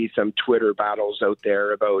I see some Twitter battles out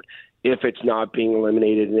there about if it's not being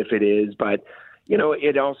eliminated and if it is. But, you know,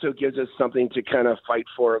 it also gives us something to kind of fight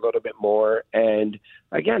for a little bit more. And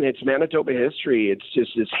again, it's Manitoba history. It's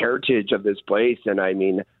just this heritage of this place. And I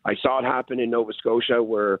mean, I saw it happen in Nova Scotia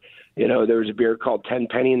where, you know, there was a beer called 10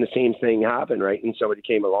 Penny and the same thing happened, right? And somebody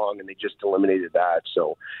came along and they just eliminated that.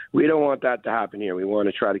 So we don't want that to happen here. We want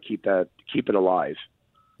to try to keep it alive.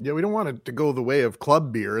 Yeah, we don't want it to go the way of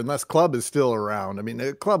club beer unless club is still around. I mean,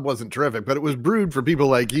 the club wasn't terrific, but it was brewed for people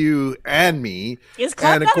like you and me. Is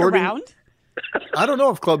club not around? I don't know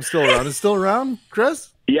if club's still around. Is it still around,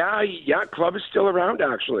 Chris? Yeah, club is still around,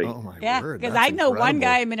 actually. Oh, my word. Because I know one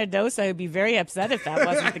guy in Minnedosa who'd be very upset if that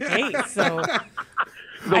wasn't the case. So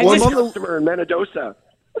one customer in Minnedosa.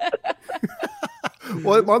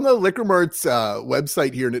 Well, on the Liquor Mart's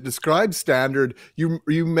website here, and it describes Standard.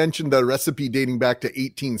 You mentioned the recipe dating back to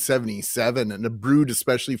 1877 and a brewed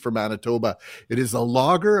especially for Manitoba. It is a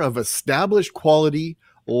lager of established quality,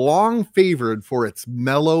 long favored for its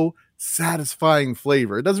mellow, satisfying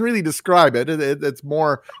flavor. It doesn't really describe it. It's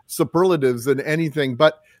more superlatives than anything.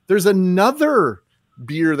 But there's another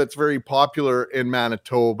beer that's very popular in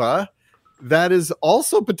Manitoba that is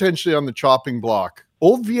also potentially on the chopping block.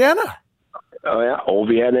 Old Vienna. Oh, yeah. Old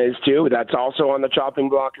Vienna is too. That's also on the chopping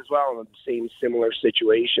block as well. The same similar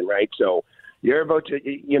situation, right? So you're about to,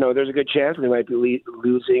 you know, there's a good chance we might be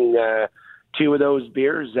losing two of those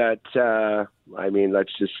beers that, I mean,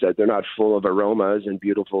 let's just say they're not full of aromas and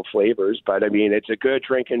beautiful flavors, but I mean, it's a good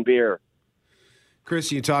drinking beer.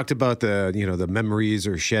 Chris, you talked about the memories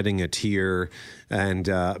or shedding a tear, and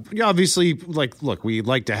obviously, look, we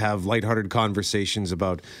like to have lighthearted conversations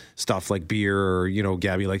about stuff like beer, or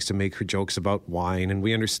Gabby likes to make her jokes about wine, and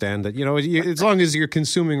we understand that as long as you're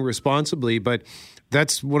consuming responsibly. But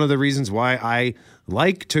that's one of the reasons why I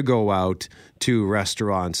like to go out to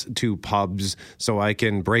restaurants, to pubs, so I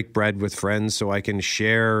can break bread with friends, so I can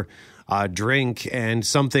share a drink, and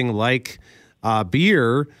something like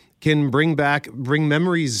beer can bring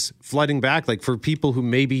memories flooding back, like for people who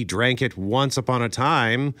maybe drank it once upon a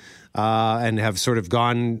time and have sort of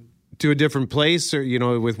gone to a different place, or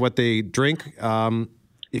with what they drink.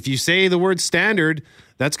 If you say the word Standard,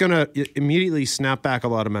 that's going to immediately snap back a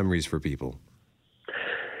lot of memories for people.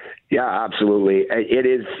 Yeah, absolutely. It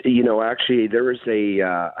is, actually there was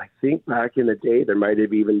I think back in the day, there might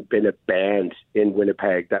have even been a band in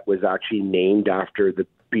Winnipeg that was actually named after the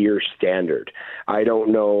beer Standard. I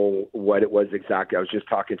don't know what it was exactly. I was just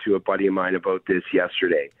talking to a buddy of mine about this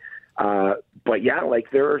yesterday. But yeah,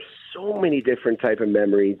 there are so many different type of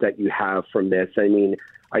memories that you have from this. I mean,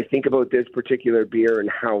 I think about this particular beer and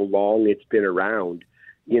how long it's been around.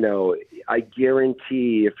 I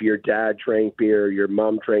guarantee if your dad drank beer, your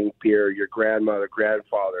mom drank beer, your grandmother,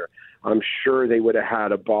 grandfather, I'm sure they would have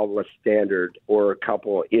had a bottle of Standard or a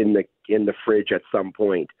couple in the fridge at some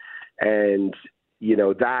point. And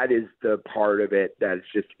that is the part of it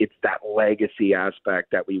it's that legacy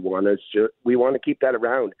aspect that we want to keep that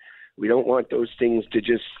around. We don't want those things to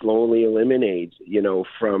just slowly eliminate,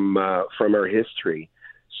 from our history.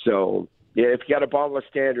 So yeah, if you got a bottle of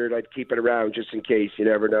Standard, I'd keep it around just in case. You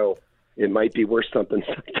never know. It might be worth something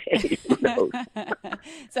someday. Who knows?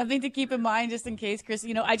 Something to keep in mind just in case, Chris.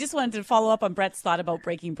 I just wanted to follow up on Brett's thought about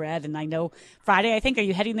breaking bread. And I know Friday, are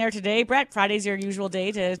you heading there today, Brett? Friday's your usual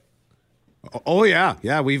day to... Oh, yeah.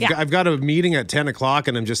 I've got a meeting at 10 o'clock,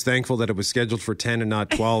 and I'm just thankful that it was scheduled for 10 and not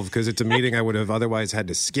 12, because it's a meeting I would have otherwise had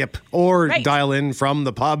to skip or dial in from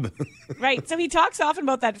the pub. Right. So he talks often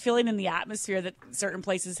about that feeling in the atmosphere that certain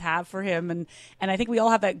places have for him. And I think we all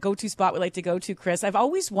have that go-to spot we like to go to, Chris. I've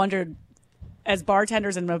always wondered, as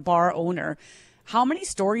bartenders and a bar owner, how many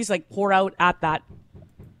stories pour out at that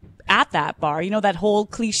bar, that whole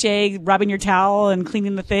cliche, rubbing your towel and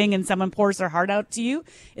cleaning the thing and someone pours their heart out to you.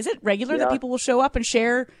 Is it regular that people will show up and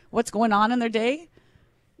share what's going on in their day?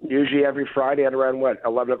 Usually every Friday at around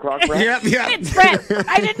 11 o'clock, Brett? Yeah. It's Brett.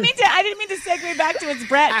 I didn't mean to segue back to it's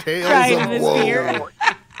Brett trying this beer.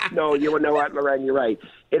 No, you know what, Lorraine, you're right.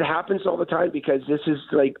 It happens all the time because this is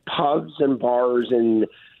pubs and bars and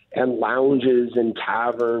lounges and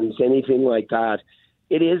taverns, anything like that.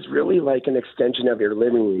 it is really like an extension of your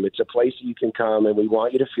living room. It's a place you can come, and we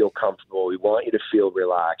want you to feel comfortable. We want you to feel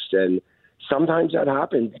relaxed. And sometimes that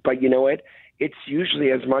happens, but you know what? It's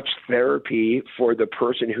usually as much therapy for the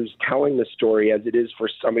person who's telling the story as it is for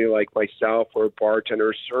somebody like myself or a bartender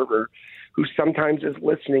or server who sometimes is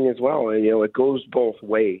listening as well. And, it goes both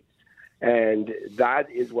ways. And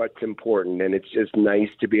that is what's important. And it's just nice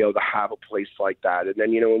to be able to have a place like that. And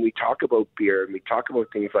then, when we talk about beer and we talk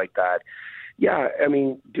about things like that, yeah, I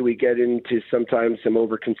mean, do we get into sometimes some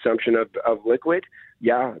overconsumption of liquid?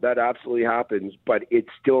 Yeah, that absolutely happens. But it's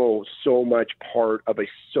still so much part of a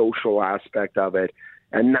social aspect of it.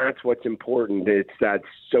 And that's what's important. It's that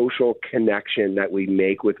social connection that we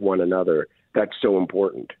make with one another. That's so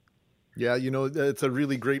important. Yeah, it's a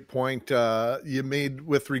really great point you made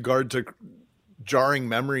with regard to jarring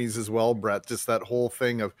memories as well, Brett. Just that whole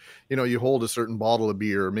thing of, you hold a certain bottle of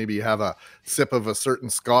beer, or maybe you have a sip of a certain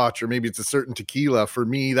scotch, or maybe it's a certain tequila. For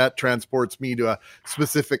me, that transports me to a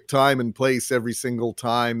specific time and place every single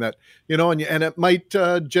time that, and it might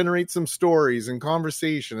generate some stories and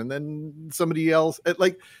conversation. And then somebody else,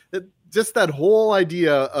 just that whole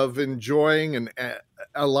idea of enjoying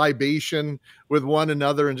a libation with one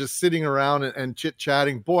another and just sitting around and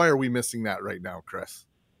chit-chatting. Boy, are we missing that right now, Chris.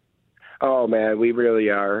 Oh man, we really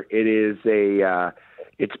are. It is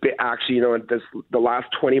it's been actually, the last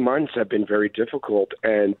 20 months have been very difficult.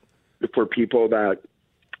 And for people that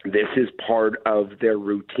this is part of their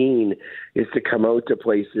routine is to come out to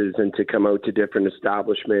places and to come out to different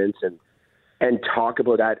establishments and talk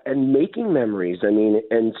about that and making memories. I mean,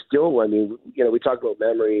 and still, we talk about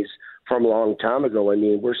memories from a long time ago. I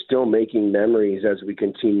mean, we're still making memories as we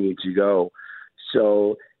continue to go.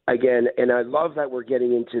 So again, and I love that we're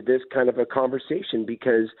getting into this kind of a conversation,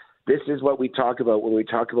 because this is what we talk about when we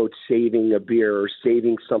talk about saving a beer or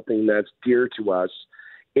saving something that's dear to us.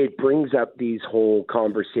 It brings up these whole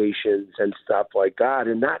conversations and stuff like that.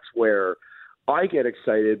 And that's where I get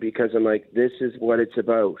excited, because I'm like, this is what it's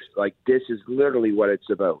about. Like, this is literally what it's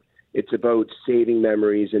about. It's about saving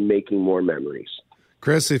memories and making more memories.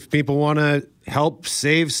 Chris, if people want to help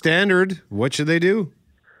save Standard, what should they do?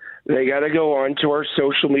 They got to go on to our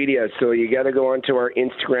social media. So you got to go on to our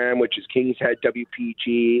Instagram, which is King's Head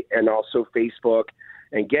WPG, and also Facebook,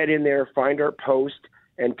 and get in there, find our post,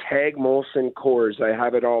 and tag Molson Coors. I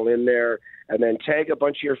have it all in there. And then tag a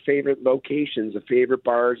bunch of your favorite locations, the favorite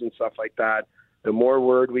bars and stuff like that. The more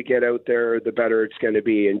word we get out there, the better it's going to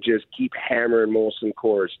be. And just keep hammering Molson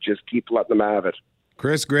Coors. Just keep letting them have it.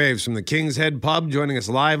 Chris Graves from the King's Head Pub joining us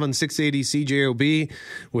live on 680 CJOB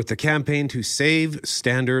with the campaign to save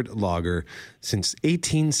Standard Lager since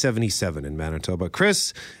 1877 in Manitoba.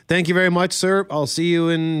 Chris, thank you very much, sir. I'll see you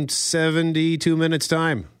in 72 minutes'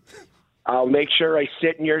 time. I'll make sure I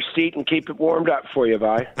sit in your seat and keep it warmed up for you,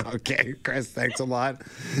 Vi. Okay, Chris, thanks a lot.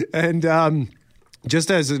 And just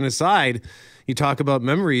as an aside, you talk about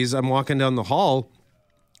memories. I'm walking down the hall.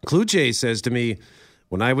 Kluche says to me,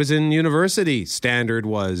 when I was in university, Standard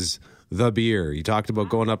was the beer. He talked about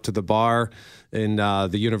going up to the bar in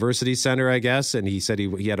the university center, I guess, and he said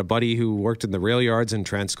he had a buddy who worked in the rail yards in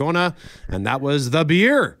Transcona, and that was the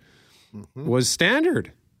beer, was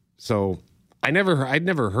Standard. So I'd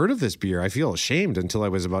never heard of this beer. I feel ashamed until I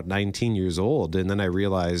was about 19 years old, and then I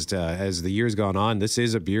realized as the years gone on, this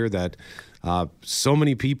is a beer that so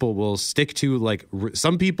many people will stick to. Like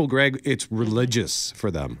some people, Greg, it's religious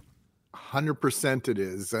for them. 100% it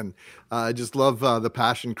is. And I just love the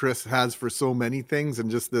passion Chris has for so many things. And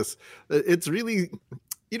just this, it's really,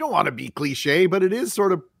 you don't want to be cliche, but it is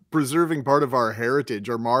sort of preserving part of our heritage,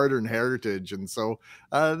 our modern heritage. And so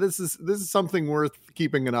this is something worth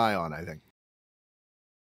keeping an eye on, I think.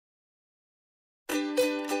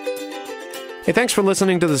 Hey, thanks for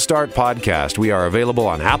listening to the Start Podcast. We are available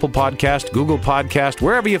on Apple Podcast, Google Podcast,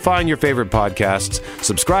 wherever you find your favorite podcasts.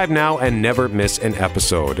 Subscribe now and never miss an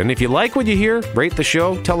episode. And if you like what you hear, rate the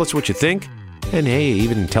show, tell us what you think, and hey,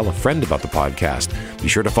 even tell a friend about the podcast. Be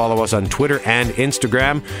sure to follow us on Twitter and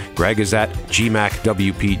Instagram. Greg is at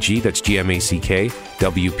GMACWPG, that's GMACK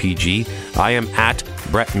WPG. I am at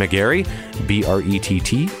Brett McGarry,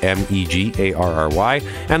 BRETTMEGARRY.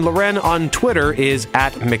 And Loren on Twitter is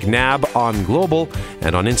at McNabb on Global,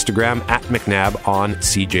 and on Instagram at McNabb on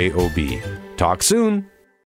CJOB. Talk soon.